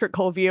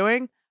theatrical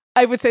viewing.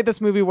 I would say this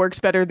movie works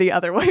better the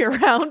other way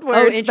around.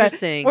 Where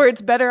interesting. Where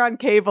it's better on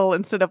cable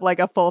instead of like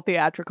a full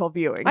theatrical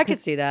viewing. I could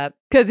see that.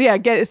 Because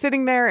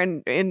sitting there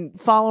and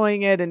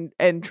following it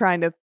and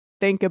trying to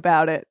think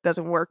about it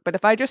doesn't work. But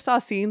if I just saw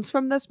scenes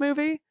from this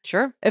movie,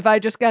 sure. If I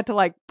just got to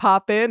like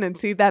pop in and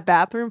see that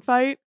bathroom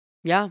fight,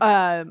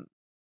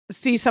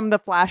 see some of the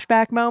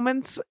flashback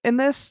moments in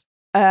this,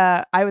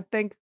 I would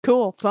think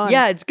cool, fun.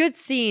 Yeah, it's good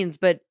scenes,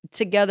 but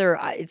together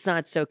it's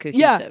not so cohesive.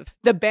 Yeah,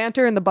 the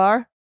banter in the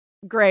bar,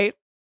 great.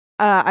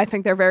 I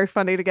think they're very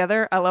funny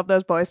together. I love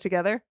those boys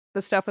together.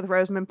 The stuff with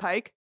Rosamund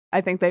Pike, I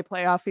think they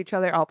play off each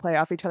other. All play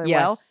off each other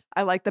well.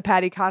 I like the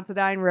Patty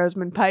Considine,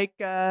 Rosamund Pike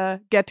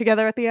get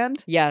together at the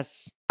end.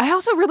 Yes. I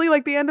also really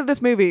like the end of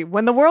this movie.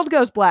 When the world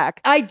goes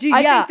black. I do,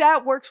 I think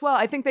that works well.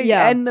 I think they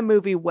end the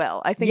movie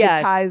well. I think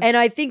it ties. And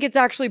I think it's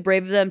actually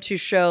brave of them to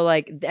show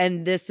like,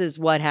 and this is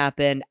what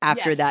happened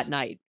after that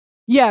night.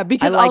 Yeah,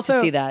 because I like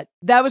to see that.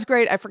 That was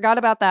great. I forgot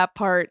about that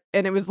part.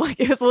 And it was like,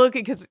 it was a little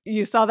because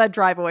you saw that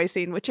drive-away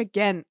scene, which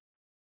again,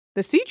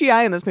 the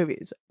CGI in this movie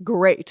is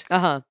great.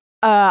 I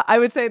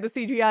would say the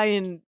CGI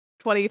in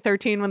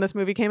 2013 when this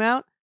movie came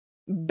out,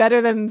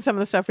 better than some of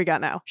the stuff we got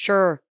now.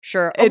 Sure.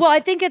 Well, I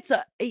think it's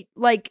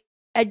like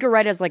Edgar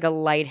Wright has like a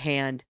light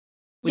hand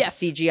with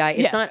CGI.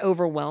 It's not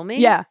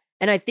overwhelming. Yeah.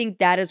 And I think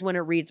that is when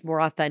it reads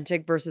more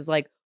authentic versus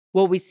like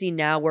what we see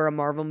now where a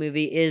Marvel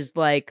movie is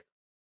like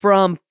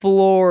from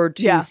floor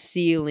to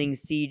ceiling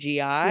CGI.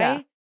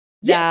 Yeah.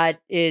 That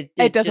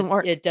it doesn't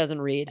work. It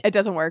doesn't read. It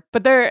doesn't work.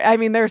 But there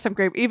are some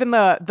great, even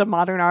the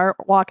modern art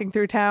walking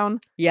through town.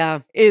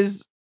 Yeah.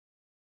 Is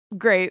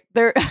great.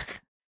 There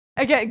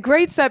again,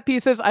 great set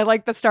pieces. I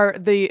like the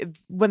start,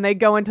 when they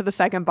go into the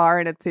second bar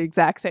and it's the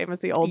exact same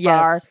as the old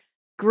bar.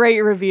 Great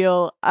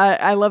reveal.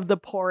 I love the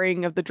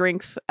pouring of the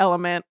drinks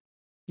element.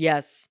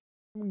 Yes.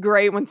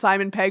 Great when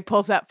Simon Pegg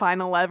pulls that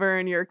final lever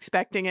and you're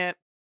expecting it.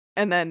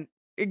 And then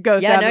it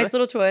goes down. Nice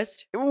little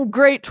twist.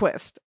 Great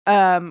twist.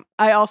 I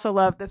also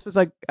love, this was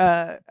like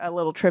a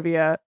little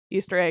trivia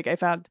Easter egg I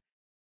found.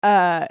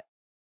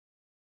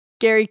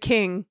 Gary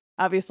King,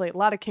 obviously a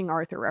lot of King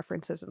Arthur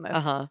references in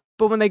this.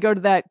 But when they go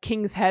to that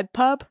King's Head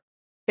pub,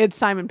 it's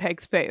Simon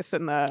Pegg's face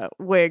in the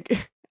wig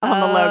on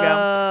the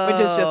logo,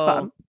 which is just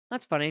fun.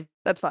 That's funny.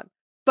 That's fun.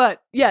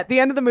 But yeah, at the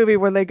end of the movie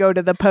where they go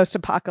to the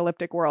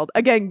post-apocalyptic world,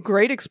 again,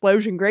 great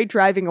explosion, great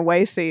driving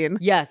away scene.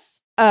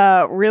 Yes.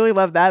 Really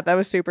love that. That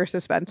was super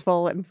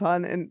suspenseful and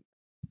fun. And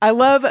I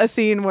love a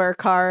scene where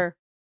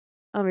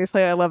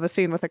obviously I love a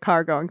scene with a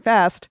car going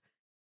fast,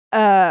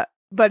 but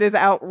is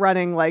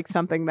outrunning like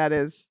something that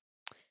is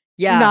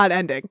not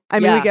ending. I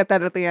mean, we get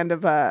that at the end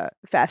of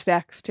Fast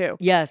X too.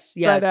 Yes.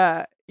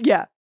 But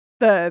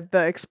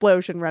the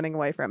explosion running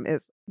away from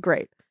is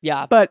great.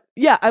 Yeah. But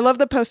yeah, I love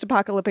the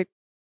post-apocalyptic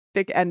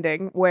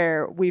ending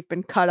where we've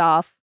been cut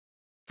off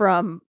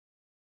from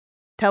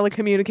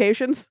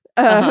telecommunications.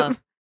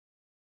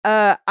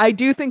 I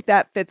do think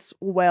that fits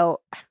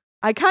well.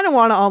 I kind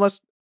of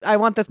I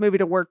want this movie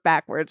to work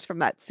backwards from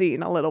that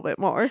scene a little bit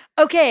more.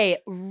 Okay,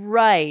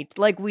 right.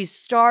 Like we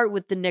start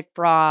with the Nick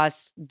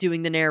Frost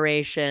doing the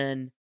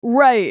narration.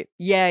 Right.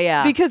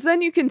 Yeah. Because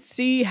then you can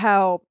see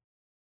how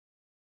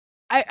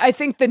I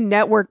think the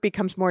network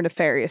becomes more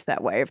nefarious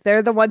that way. If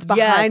they're the ones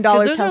behind all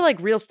our those are like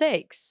real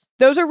stakes.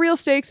 Those are real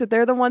stakes. If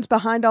they're the ones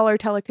behind all our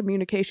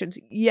telecommunications,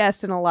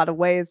 yes, in a lot of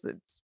ways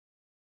it's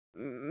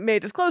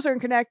made us closer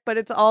and connect, but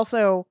it's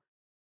also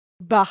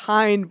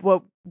behind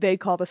what they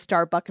call the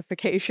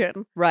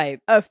Starbuckification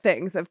of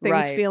things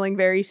feeling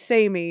very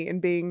samey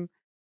and being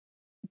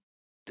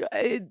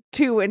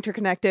too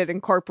interconnected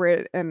and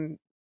corporate and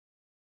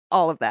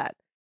all of that.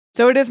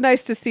 So it is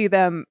nice to see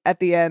them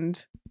at the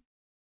end.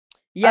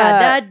 Yeah,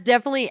 that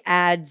definitely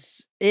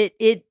adds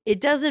it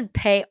doesn't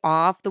pay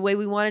off the way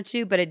we want it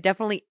to, but it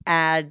definitely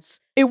adds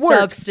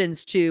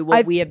substance to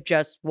what we have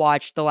just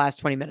watched the last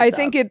 20 minutes. I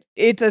think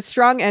it's a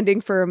strong ending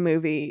for a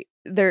movie.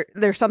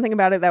 There's something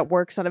about it that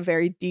works on a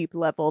very deep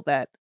level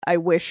that I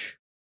wish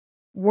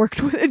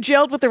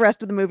gelled with the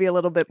rest of the movie a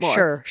little bit more.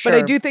 Sure. But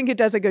I do think it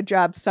does a good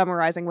job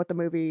summarizing what the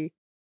movie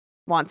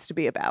wants to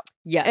be about.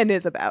 Yes. And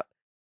is about.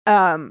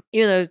 Even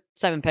though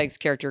Simon Pegg's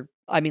character,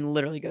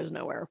 literally goes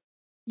nowhere.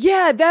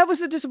 Yeah, that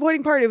was a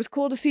disappointing part. It was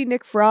cool to see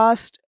Nick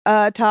Frost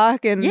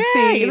talk and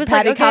see it was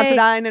Patty like, okay,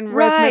 Considine and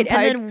Rosamund Pike.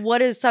 And then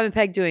what is Simon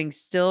Pegg doing?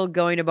 Still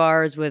going to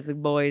bars with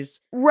boys.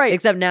 Right.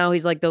 Except now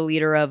he's like the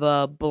leader of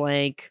a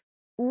blank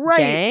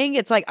gang.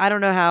 It's like, I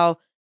don't know how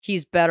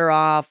he's better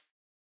off.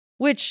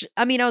 Which,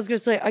 I was going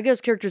to say, I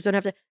guess characters don't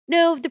have to.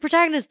 No, the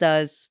protagonist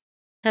does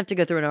have to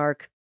go through an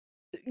arc.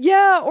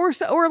 Yeah,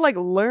 or like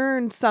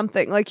learn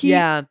something. Like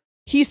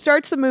he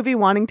starts the movie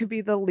wanting to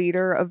be the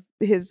leader of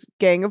his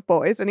gang of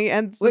boys, and he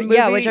ends the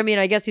movie which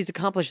I guess he's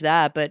accomplished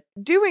that, but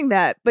doing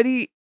that, but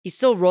he's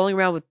still rolling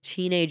around with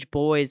teenage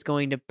boys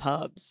going to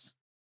pubs.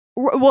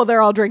 Well,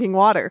 they're all drinking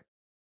water.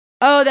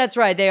 Oh, that's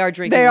right. They are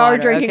drinking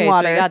water.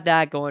 So I got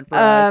that going for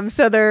us.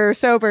 So they're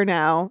sober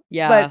now.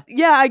 Yeah. But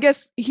yeah, I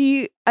guess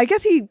you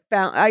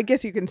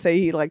can say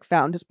he like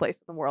found his place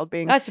in the world,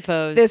 being, I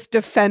suppose, this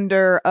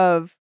defender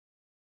of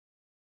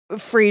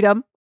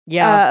freedom.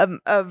 Yeah.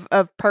 Of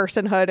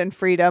personhood and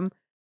freedom.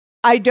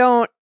 It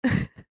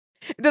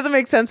doesn't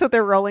make sense that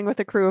they're rolling with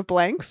a crew of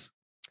blanks.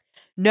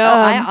 No,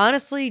 I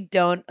honestly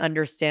don't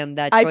understand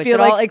that choice at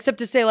all, except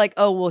to say like,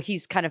 oh, well,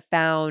 he's kind of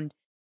found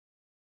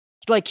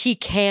like he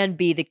can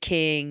be the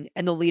king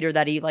and the leader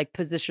that he like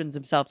positions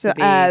himself to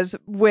be. As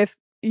with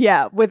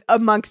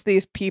amongst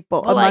these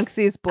people, but amongst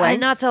these blanks.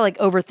 And not to like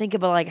overthink it,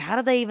 but like, how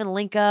do they even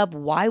link up?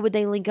 Why would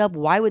they link up?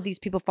 Why would these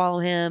people follow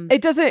him?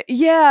 It doesn't,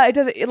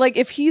 like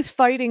if he's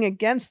fighting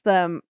against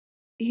them,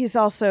 he's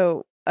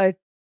also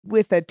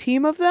with a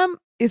team of them.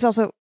 He's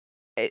also,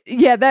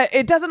 that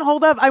it doesn't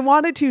hold up. I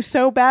wanted to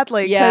so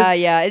badly.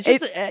 Yeah. It's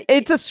just,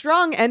 it's a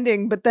strong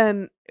ending, but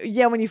then,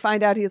 when you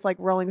find out he's like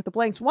rolling with the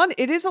blanks,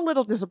 it is a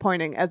little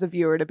disappointing as a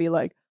viewer to be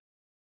like,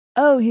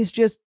 oh, he's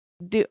just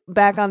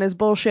back on his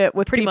bullshit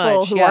with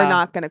people who are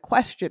not going to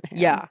question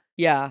him.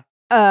 Yeah.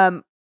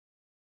 And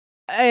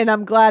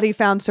I'm glad he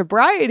found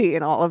sobriety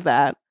and all of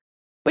that.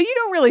 But you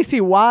don't really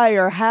see why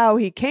or how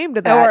he came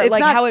to that. Or it's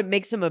like not, how it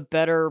makes him a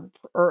better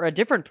or a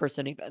different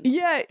person even.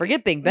 Yeah.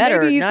 Forget being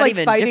better, he's not like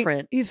even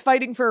different. He's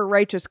fighting for a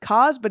righteous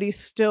cause, but he's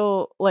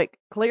still like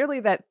clearly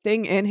that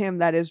thing in him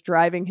that is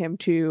driving him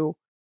to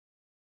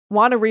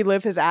want to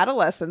relive his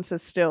adolescence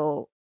is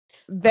still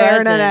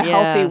there in a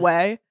healthy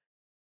way.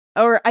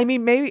 Or,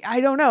 maybe,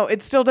 I don't know.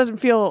 It still doesn't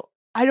feel,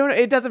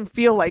 it doesn't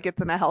feel like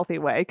it's in a healthy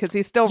way because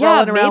he's still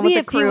rolling around with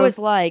the crew. Maybe if he was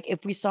like,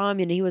 if we saw him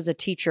and he was a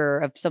teacher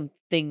of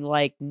something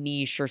like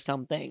niche or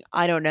something,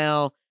 I don't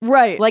know.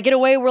 Right. Like in a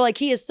way where like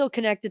he is still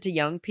connected to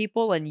young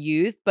people and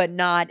youth, but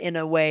not in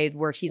a way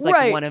where he's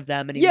like one of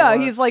them anymore. Yeah,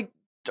 he's like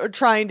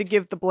trying to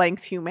give the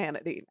blanks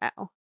humanity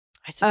now.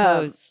 I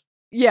suppose.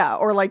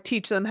 Or like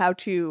teach them how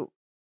to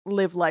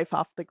live life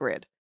off the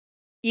grid.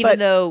 Even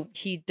though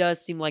he does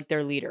seem like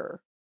their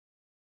leader.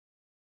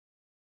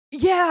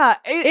 Yeah,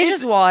 it's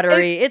just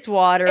watery. It's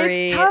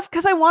watery. It's tough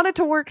because I want it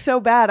to work so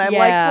bad. I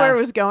liked where it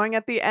was going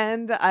at the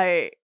end.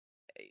 I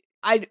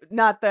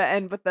not the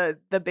end, but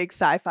the big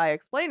sci-fi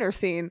explainer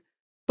scene,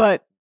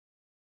 but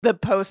the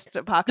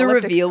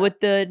post-apocalyptic. The reveal with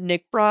the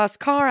Nick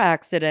Frost car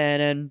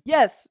accident and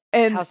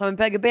and how Simon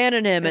Pegg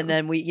abandoned him, and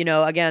then we,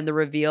 again the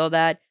reveal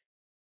that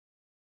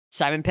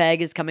Simon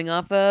Pegg is coming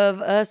off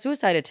of a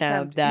suicide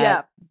attempt.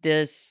 That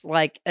this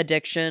like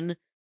addiction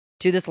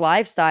to this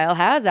lifestyle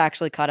has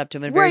actually caught up to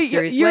him in a very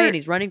serious way, and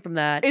he's running from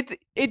that.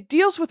 It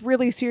deals with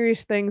really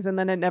serious things, and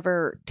then it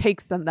never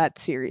takes them that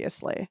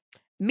seriously.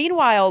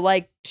 Meanwhile,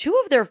 like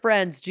 2 of their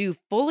friends do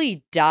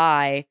fully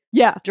die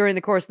during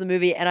the course of the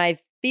movie, and I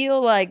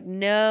feel like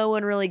no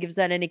one really gives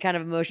that any kind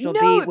of emotional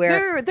beat.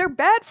 Where they're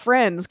bad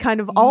friends, kind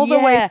of all the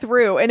way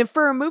through. And if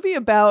for a movie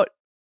about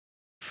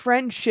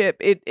friendship,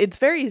 it's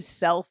very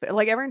selfish.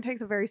 Like everyone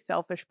takes a very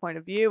selfish point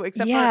of view,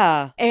 except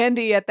for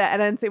Andy at the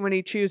end when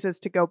he chooses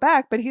to go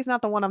back, but he's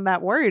not the one I'm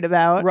that worried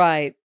about.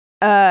 Right.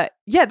 They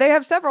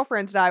have several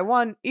friends die.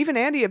 One, even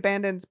Andy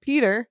abandons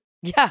Peter.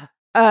 Yeah.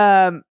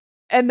 And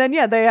then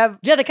they have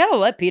they kind of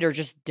let Peter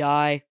just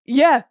die.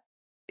 Yeah.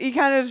 He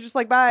kind of is just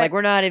like, bye. It's like,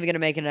 we're not even going to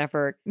make an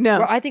effort. No.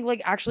 Where I think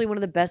like actually one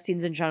of the best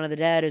scenes in Shaun of the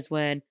Dead is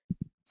when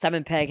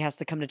Simon Pegg has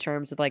to come to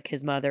terms with like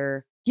his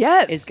mother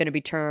is going to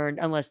be turned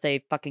unless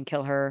they fucking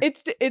kill her.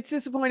 It's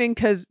disappointing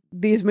because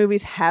these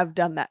movies have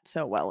done that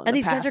so well and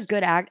these guys are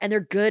good and they're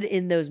good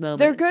in those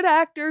moments. They're good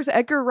actors.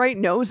 Edgar Wright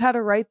knows how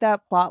to write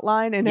that plot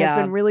line and has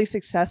been really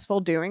successful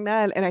doing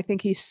that. And I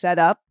think he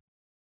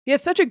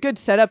has such a good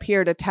setup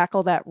here to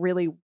tackle that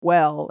really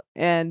well.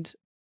 And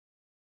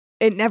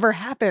it never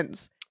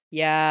happens.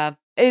 Yeah.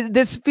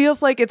 This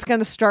feels like it's going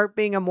to start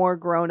being a more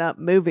grown-up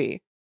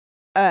movie.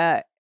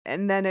 And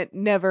then it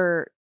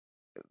never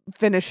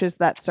finishes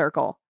that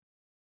circle.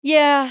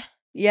 Yeah.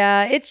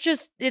 Yeah.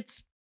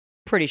 It's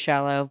pretty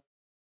shallow.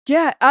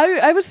 Yeah.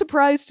 I was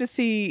surprised to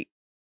see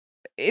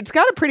it's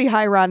got a pretty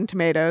high Rotten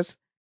Tomatoes.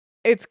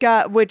 It's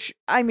got, which,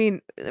 I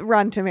mean,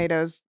 Rotten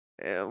Tomatoes,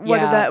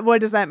 what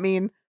does that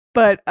mean?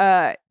 But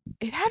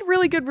it had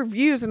really good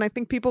reviews, and I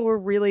think people were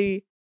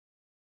really,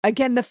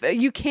 again,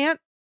 you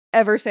can't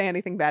ever say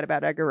anything bad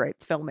about Edgar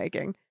Wright's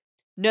filmmaking.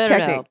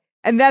 No.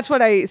 And that's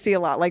what I see a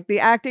lot. Like,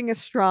 the acting is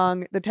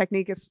strong, the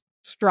technique is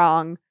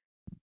strong.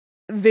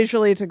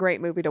 Visually, it's a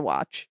great movie to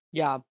watch.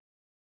 Yeah.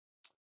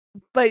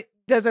 But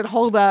does it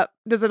hold up?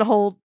 Does it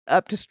hold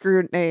up to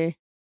scrutiny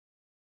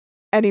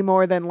any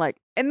more than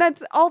and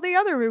that's all the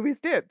other movies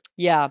did.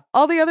 Yeah.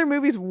 All the other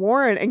movies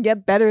warrant and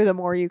get better the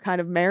more you kind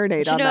of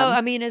marinate on them.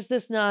 I mean, is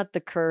this not the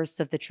curse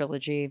of the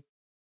trilogy?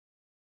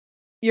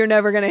 You're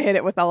never going to hit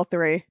it with all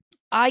three.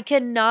 I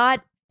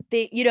cannot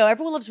think,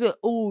 everyone loves to be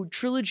like,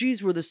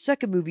 trilogies where the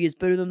second movie is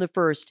better than the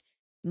first.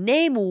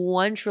 Name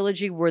one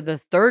trilogy where the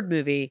third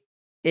movie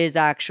is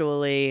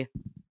actually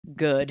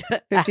good.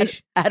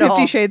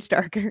 50 Shades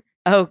Darker.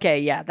 Okay,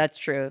 yeah, that's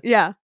true.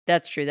 Yeah.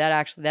 That's true.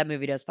 That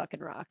movie does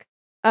fucking rock.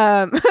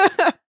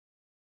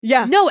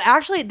 Yeah. No,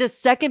 actually, the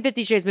second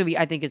 50 Shades movie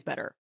I think is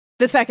better.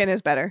 The second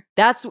is better.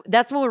 That's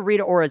one where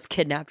Rita Ora's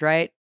kidnapped,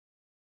 right?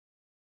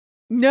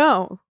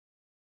 No.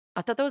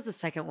 I thought that was the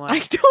second one. I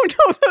don't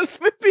know those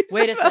movies.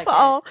 Wait a second.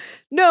 All.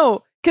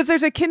 No, because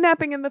there's a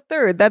kidnapping in the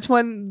third. That's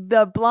when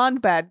the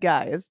blonde bad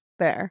guy is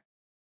there.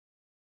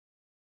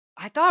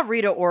 I thought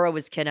Rita Ora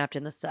was kidnapped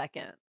in the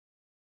second.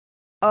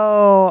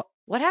 Oh.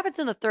 What happens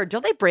in the third?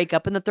 Don't they break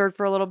up in the third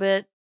for a little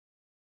bit?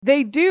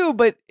 They do,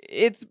 but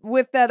it's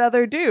with that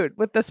other dude,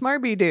 with the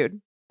Smarby dude.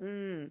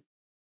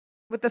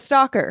 With the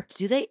stalker.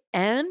 Do they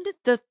end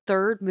the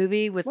third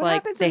movie with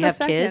what they have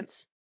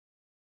kids?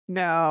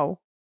 No.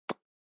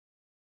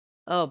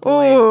 Oh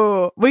boy.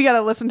 Ooh, we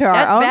gotta listen to our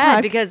That's own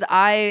bad because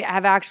I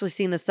have actually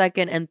seen the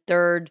second and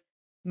third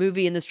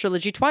movie in this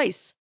trilogy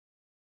twice.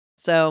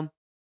 So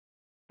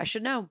I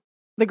should know.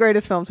 The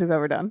greatest films we've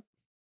ever done.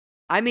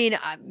 I mean,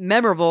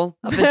 memorable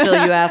up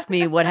until you ask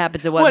me what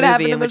happens in what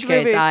movie, in which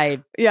case movie?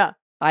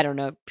 I don't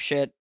know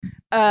shit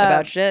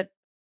about shit.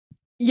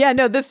 Yeah,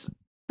 no,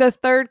 the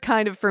third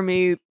kind of, for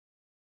me,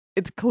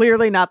 it's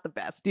clearly not the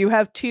best. You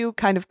have two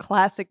kind of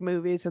classic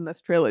movies in this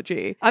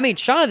trilogy. I mean,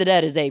 Shaun of the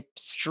Dead is a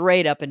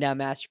straight up and down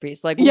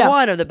masterpiece.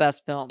 One of the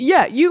best films.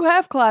 Yeah, you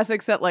have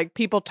classics that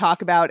people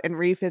talk about and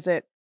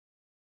revisit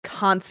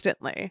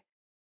constantly.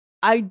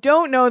 I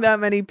don't know that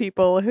many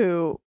people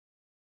who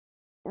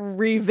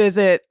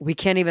revisit. We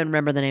can't even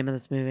remember the name of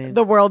this movie.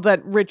 The World's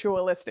End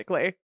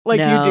ritualistically,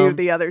 you do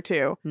the other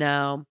two.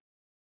 No,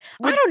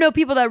 I don't know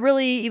people that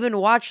really even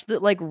watch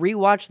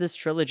rewatch this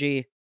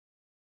trilogy.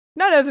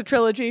 Not as a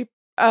trilogy.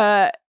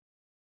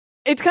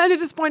 It's kind of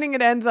disappointing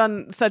it ends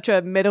on such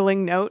a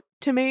middling note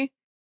to me,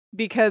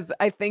 because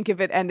I think if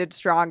it ended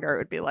stronger, it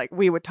would be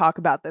we would talk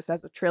about this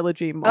as a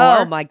trilogy more.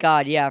 Oh my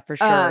god, yeah, for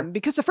sure.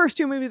 Because the first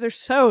two movies are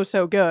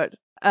so good.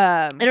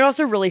 And it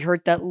also really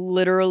hurt that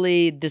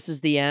literally This Is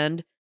the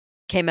End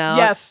came out.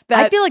 Yes,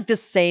 I feel like the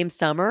same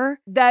summer.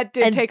 That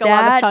did take a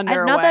lot of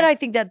thunder away. Not that I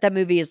think that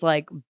movie is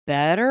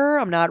better.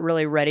 I'm not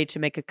really ready to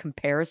make a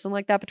comparison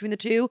like that between the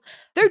two.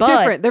 They're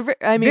different. They're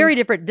very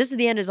different. This Is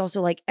the End is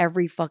also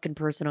every fucking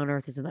person on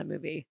earth is in that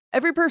movie.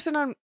 Every person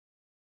on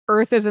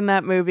earth is in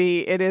that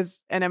movie. It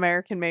is an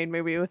American-made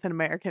movie with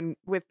American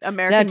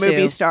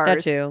movie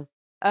stars. That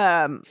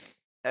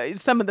too.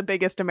 Some of the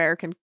biggest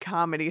American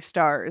comedy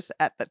stars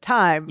at the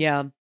time.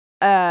 Yeah.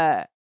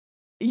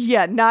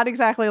 Yeah, not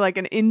exactly like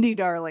an indie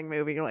darling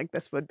movie like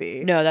this would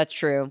be. No, that's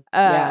true.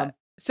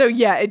 So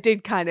yeah, it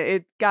did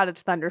it got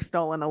its thunder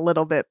stolen a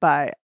little bit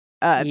by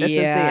This Is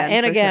the End.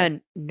 And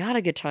again, not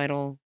a good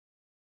title.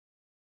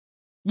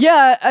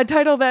 Yeah, a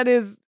title that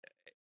is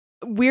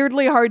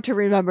weirdly hard to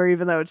remember,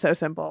 even though it's so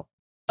simple.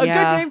 A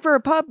good name for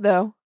a pub,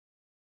 though.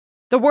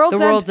 The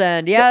World's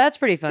End. Yeah, that's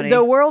pretty funny.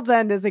 The World's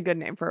End is a good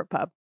name for a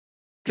pub.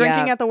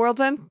 Drinking at the World's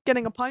End,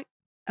 getting a pint.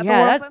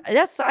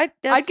 that's I'd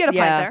get a pint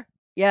there.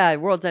 Yeah,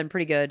 World's End,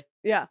 pretty good.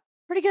 Yeah.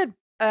 Pretty good.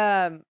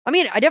 I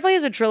mean, I definitely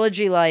as a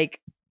trilogy, like,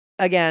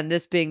 again,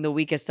 this being the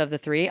weakest of the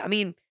three. I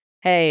mean,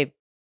 hey,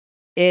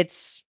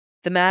 it's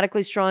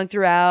thematically strong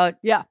throughout.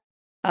 Yeah.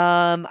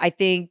 I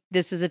think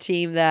this is a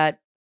team that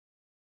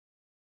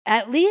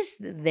at least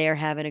they're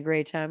having a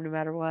great time no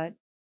matter what.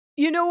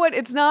 You know what?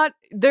 It's not.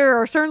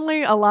 There are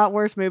certainly a lot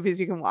worse movies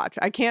you can watch.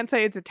 I can't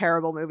say it's a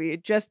terrible movie.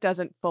 It just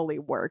doesn't fully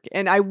work.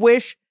 And I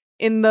wish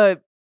in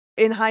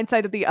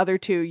hindsight of the other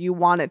two, you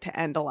want it to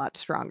end a lot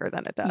stronger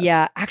than it does.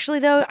 Yeah. Actually,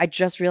 though, I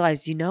just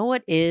realized, you know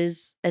what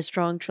is a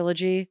strong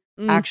trilogy?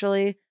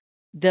 Actually,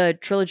 the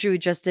trilogy we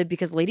just did,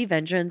 because Lady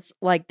Vengeance,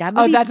 like, that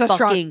movie that's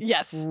fucking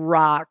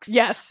rocks.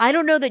 Yes. I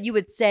don't know that you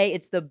would say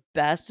it's the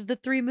best of the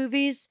three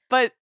movies,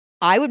 but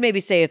I would maybe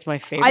say it's my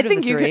favorite of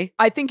the three.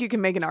 I think you can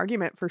make an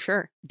argument for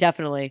sure.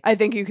 Definitely. I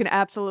think you can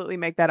absolutely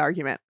make that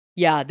argument.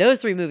 Yeah, those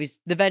three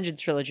movies, the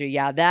Vengeance trilogy,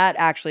 yeah, that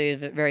actually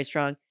is very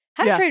strong.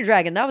 How to Train Your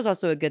Dragon, that was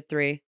also a good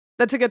three.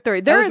 That's a good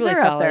three. They're really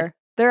out there.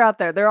 They're out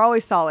there. They're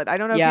always solid. I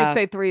don't know if you'd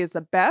say three is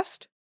the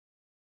best.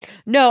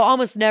 No,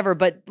 almost never,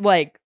 but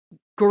like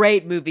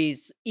great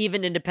movies,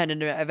 even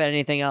independent of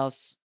anything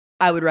else.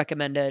 I would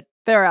recommend it.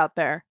 They're out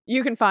there.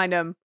 You can find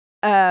them.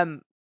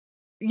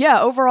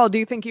 Yeah, overall, do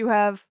you think you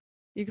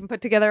can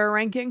put together a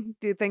ranking?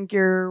 Do you think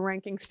your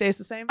ranking stays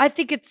the same? I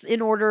think it's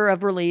in order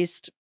of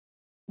released.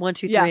 1,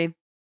 2, 3.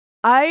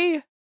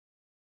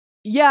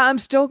 I'm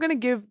still going to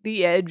give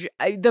the edge.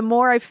 The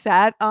more I've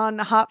sat on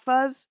Hot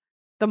Fuzz,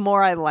 the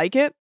more I like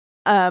it.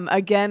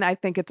 Again, I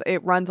think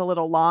it runs a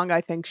little long.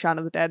 I think Shaun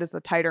of the Dead is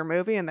a tighter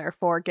movie and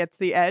therefore gets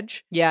the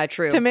edge. Yeah,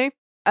 true. To me.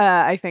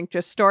 I think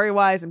just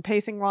story-wise and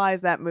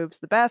pacing-wise, that moves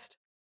the best.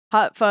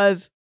 Hot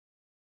Fuzz,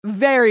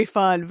 very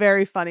fun,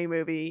 very funny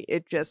movie.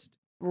 It just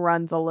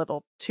runs a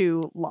little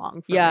too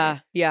long for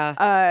me.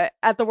 Yeah.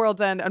 At the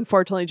World's End,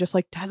 unfortunately, just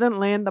like doesn't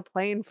land the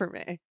plane for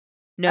me.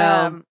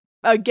 No.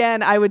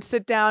 Again, I would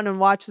sit down and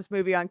watch this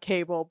movie on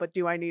cable, but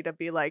do I need to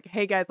be like,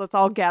 hey guys, let's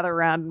all gather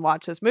around and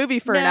watch this movie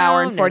for an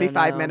hour and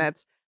 45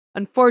 minutes?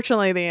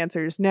 Unfortunately, the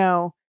answer is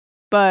no.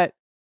 But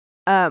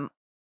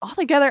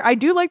altogether, I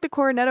do like the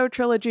Cornetto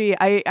trilogy.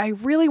 I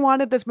really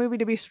wanted this movie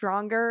to be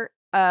stronger,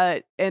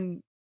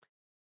 and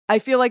I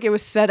feel like it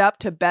was set up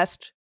to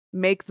best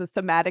make the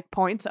thematic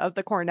points of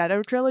the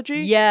Cornetto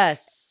trilogy.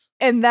 Yes.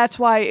 And that's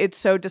why it's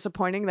so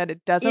disappointing that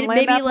it doesn't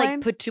land that plane.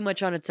 Like put too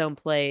much on its own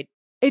plate.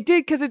 It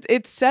did, because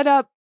it's set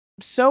up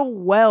so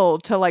well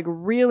to like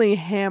really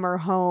hammer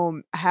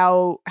home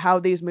how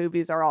these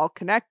movies are all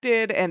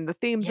connected and the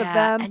themes of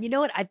them. And you know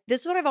what? This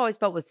is what I've always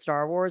felt with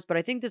Star Wars, but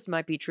I think this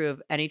might be true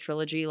of any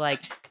trilogy.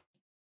 Like,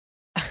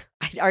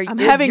 I'm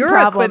having your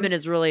problems. Equipment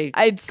is really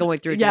going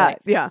through.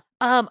 Yeah.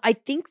 I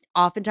think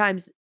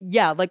oftentimes,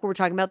 like we're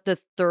talking about, the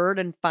third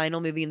and final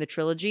movie in the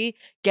trilogy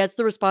gets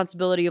the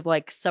responsibility of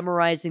like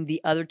summarizing the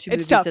other two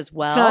movies tough. as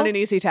well. It's not an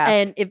easy task.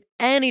 And if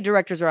any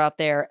directors are out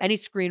there, any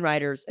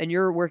screenwriters, and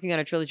you're working on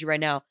a trilogy right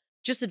now,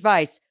 just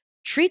advice: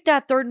 treat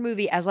that third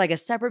movie as like a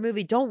separate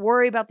movie. Don't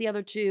worry about the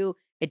other two.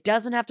 It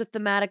doesn't have to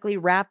thematically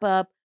wrap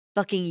up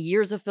fucking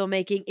years of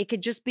filmmaking. It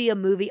could just be a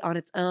movie on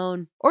its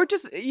own. Or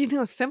just,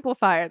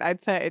 simplify it,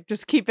 I'd say.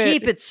 Just keep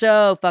it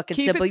so fucking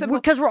simple.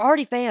 Because we're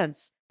already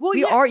fans. Well,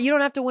 you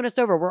don't have to win us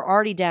over. We're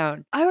already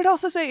down. I would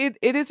also say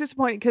it is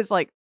disappointing because,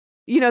 like,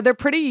 they're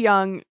pretty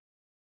young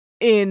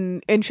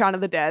in Shaun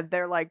of the Dead.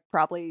 They're like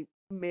probably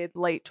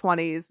mid-late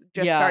 20s,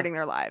 just starting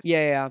their lives.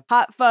 Yeah.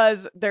 Hot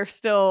Fuzz,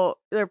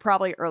 they're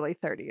probably early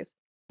 30s.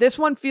 This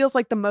one feels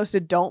like the most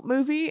adult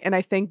movie, and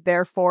I think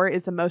therefore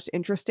is the most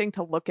interesting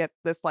to look at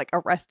this like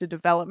Arrested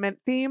Development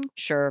theme.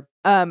 Sure.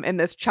 And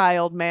this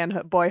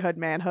boyhood,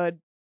 manhood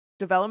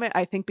development.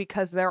 I think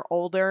because they're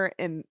older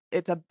and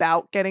it's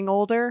about getting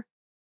older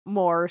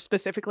more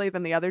specifically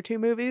than the other two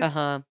movies.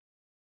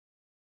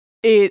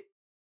 It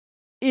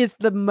is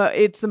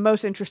it's the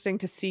most interesting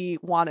to see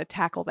want to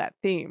tackle that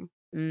theme.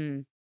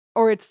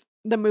 Or it's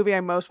the movie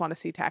I most want to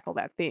see tackle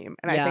that theme,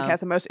 and I think has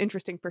the most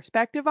interesting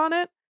perspective on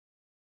it.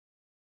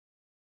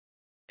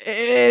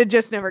 It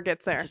just never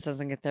gets there. It just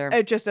doesn't get there.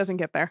 It just doesn't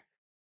get there.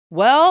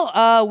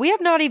 Well, we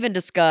have not even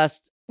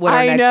discussed what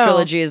our next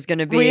trilogy is going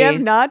to be. We have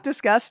not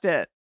discussed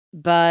it.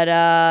 But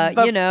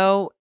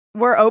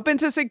we're open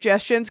to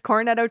suggestions.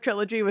 Cornetto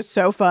trilogy was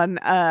so fun.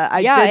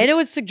 And it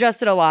was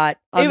suggested a lot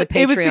on the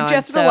Patreon. It was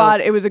suggested a lot.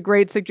 It was a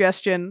great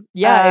suggestion.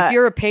 Yeah, if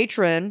you're a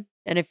patron,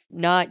 and if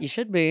not, you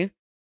should be.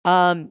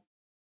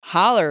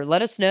 Holler.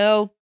 Let us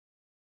know.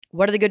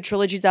 What are the good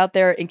trilogies out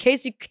there? In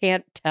case you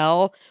can't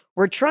tell,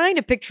 we're trying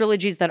to pick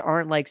trilogies that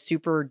aren't like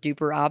super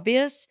duper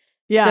obvious.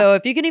 Yeah. So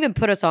if you can even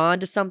put us on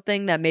to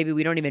something that maybe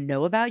we don't even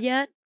know about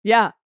yet.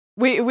 Yeah.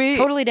 We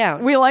totally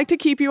down. We like to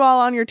keep you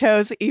all on your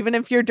toes, even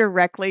if you're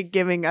directly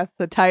giving us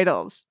the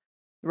titles.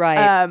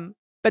 Right.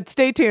 But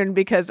stay tuned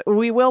because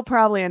we will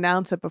probably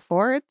announce it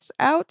before it's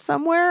out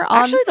somewhere.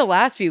 Actually, the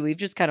last few we've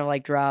just kind of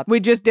like dropped. We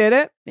just did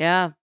it?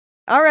 Yeah.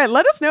 All right,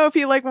 let us know if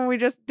you like when we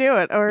just do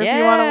it, or if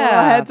you want a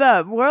little heads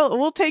up.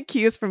 We'll take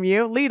cues from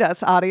you. Lead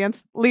us,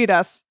 audience. Lead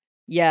us.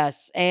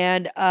 Yes,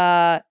 and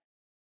our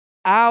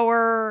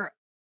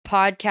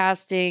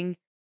podcasting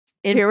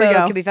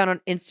Info can be found on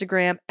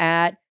Instagram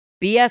at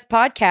BS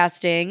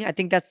Podcasting. I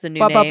think that's the new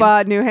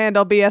name. New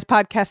handle, BS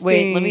Podcasting.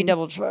 Wait, let me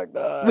double check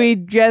that. We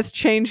just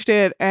changed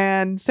it,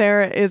 and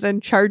Sarah is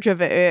in charge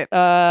of it.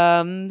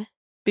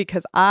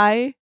 Because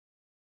I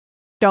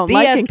don't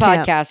like BS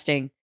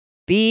Podcasting.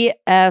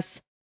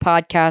 BS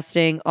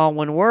Podcasting, all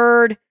one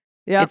word.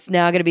 Yep. It's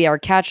now going to be our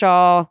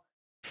catch-all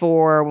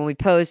for when we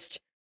post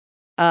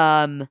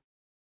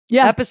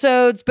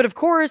episodes. But of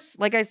course,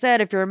 like I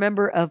said, if you're a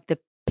member of the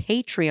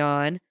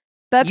Patreon,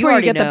 that's where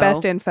you get the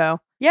best info.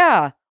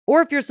 Yeah.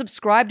 Or if you're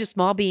subscribed to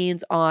Small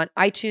Beans on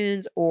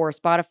iTunes or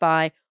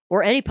Spotify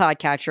or any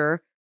podcatcher,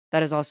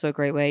 that is also a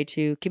great way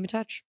to keep in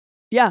touch.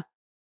 Yeah.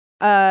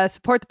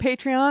 Support the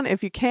Patreon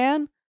if you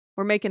can.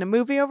 We're making a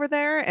movie over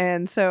there,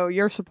 and so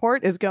your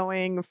support is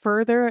going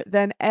further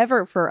than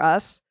ever for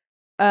us.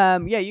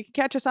 You can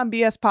catch us on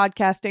BS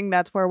Podcasting.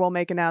 That's where we'll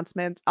make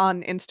announcements.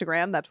 On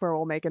Instagram, that's where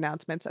we'll make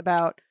announcements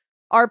about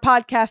our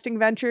podcasting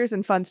ventures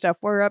and fun stuff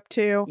we're up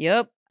to.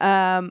 Yep.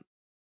 And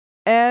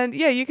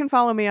yeah, you can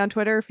follow me on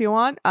Twitter if you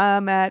want.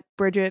 I'm at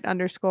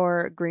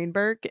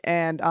Bridgett_Greenberg,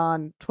 and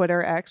on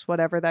Twitter, X,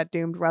 whatever that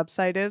doomed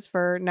website is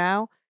for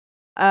now.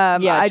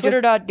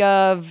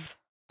 Twitter.gov.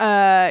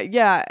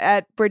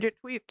 At Bridgett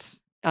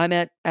Tweets. I'm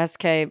at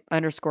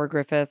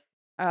SK_Griffith.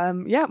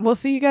 We'll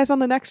see you guys on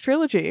the next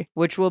trilogy.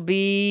 Which will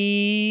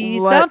be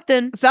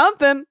something.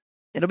 Something.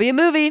 It'll be a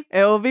movie.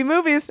 It will be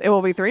movies. It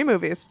will be 3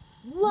 movies.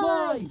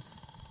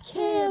 Lights,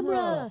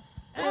 camera,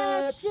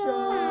 action!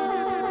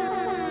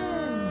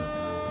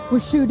 We're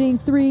shooting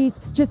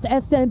threes, just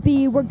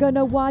SMB. We're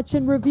gonna watch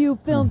and review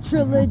film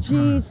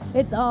trilogies.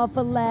 It's all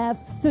for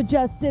laughs, so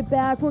just sit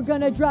back. We're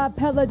gonna drop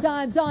hella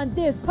dimes on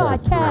this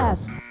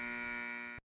podcast.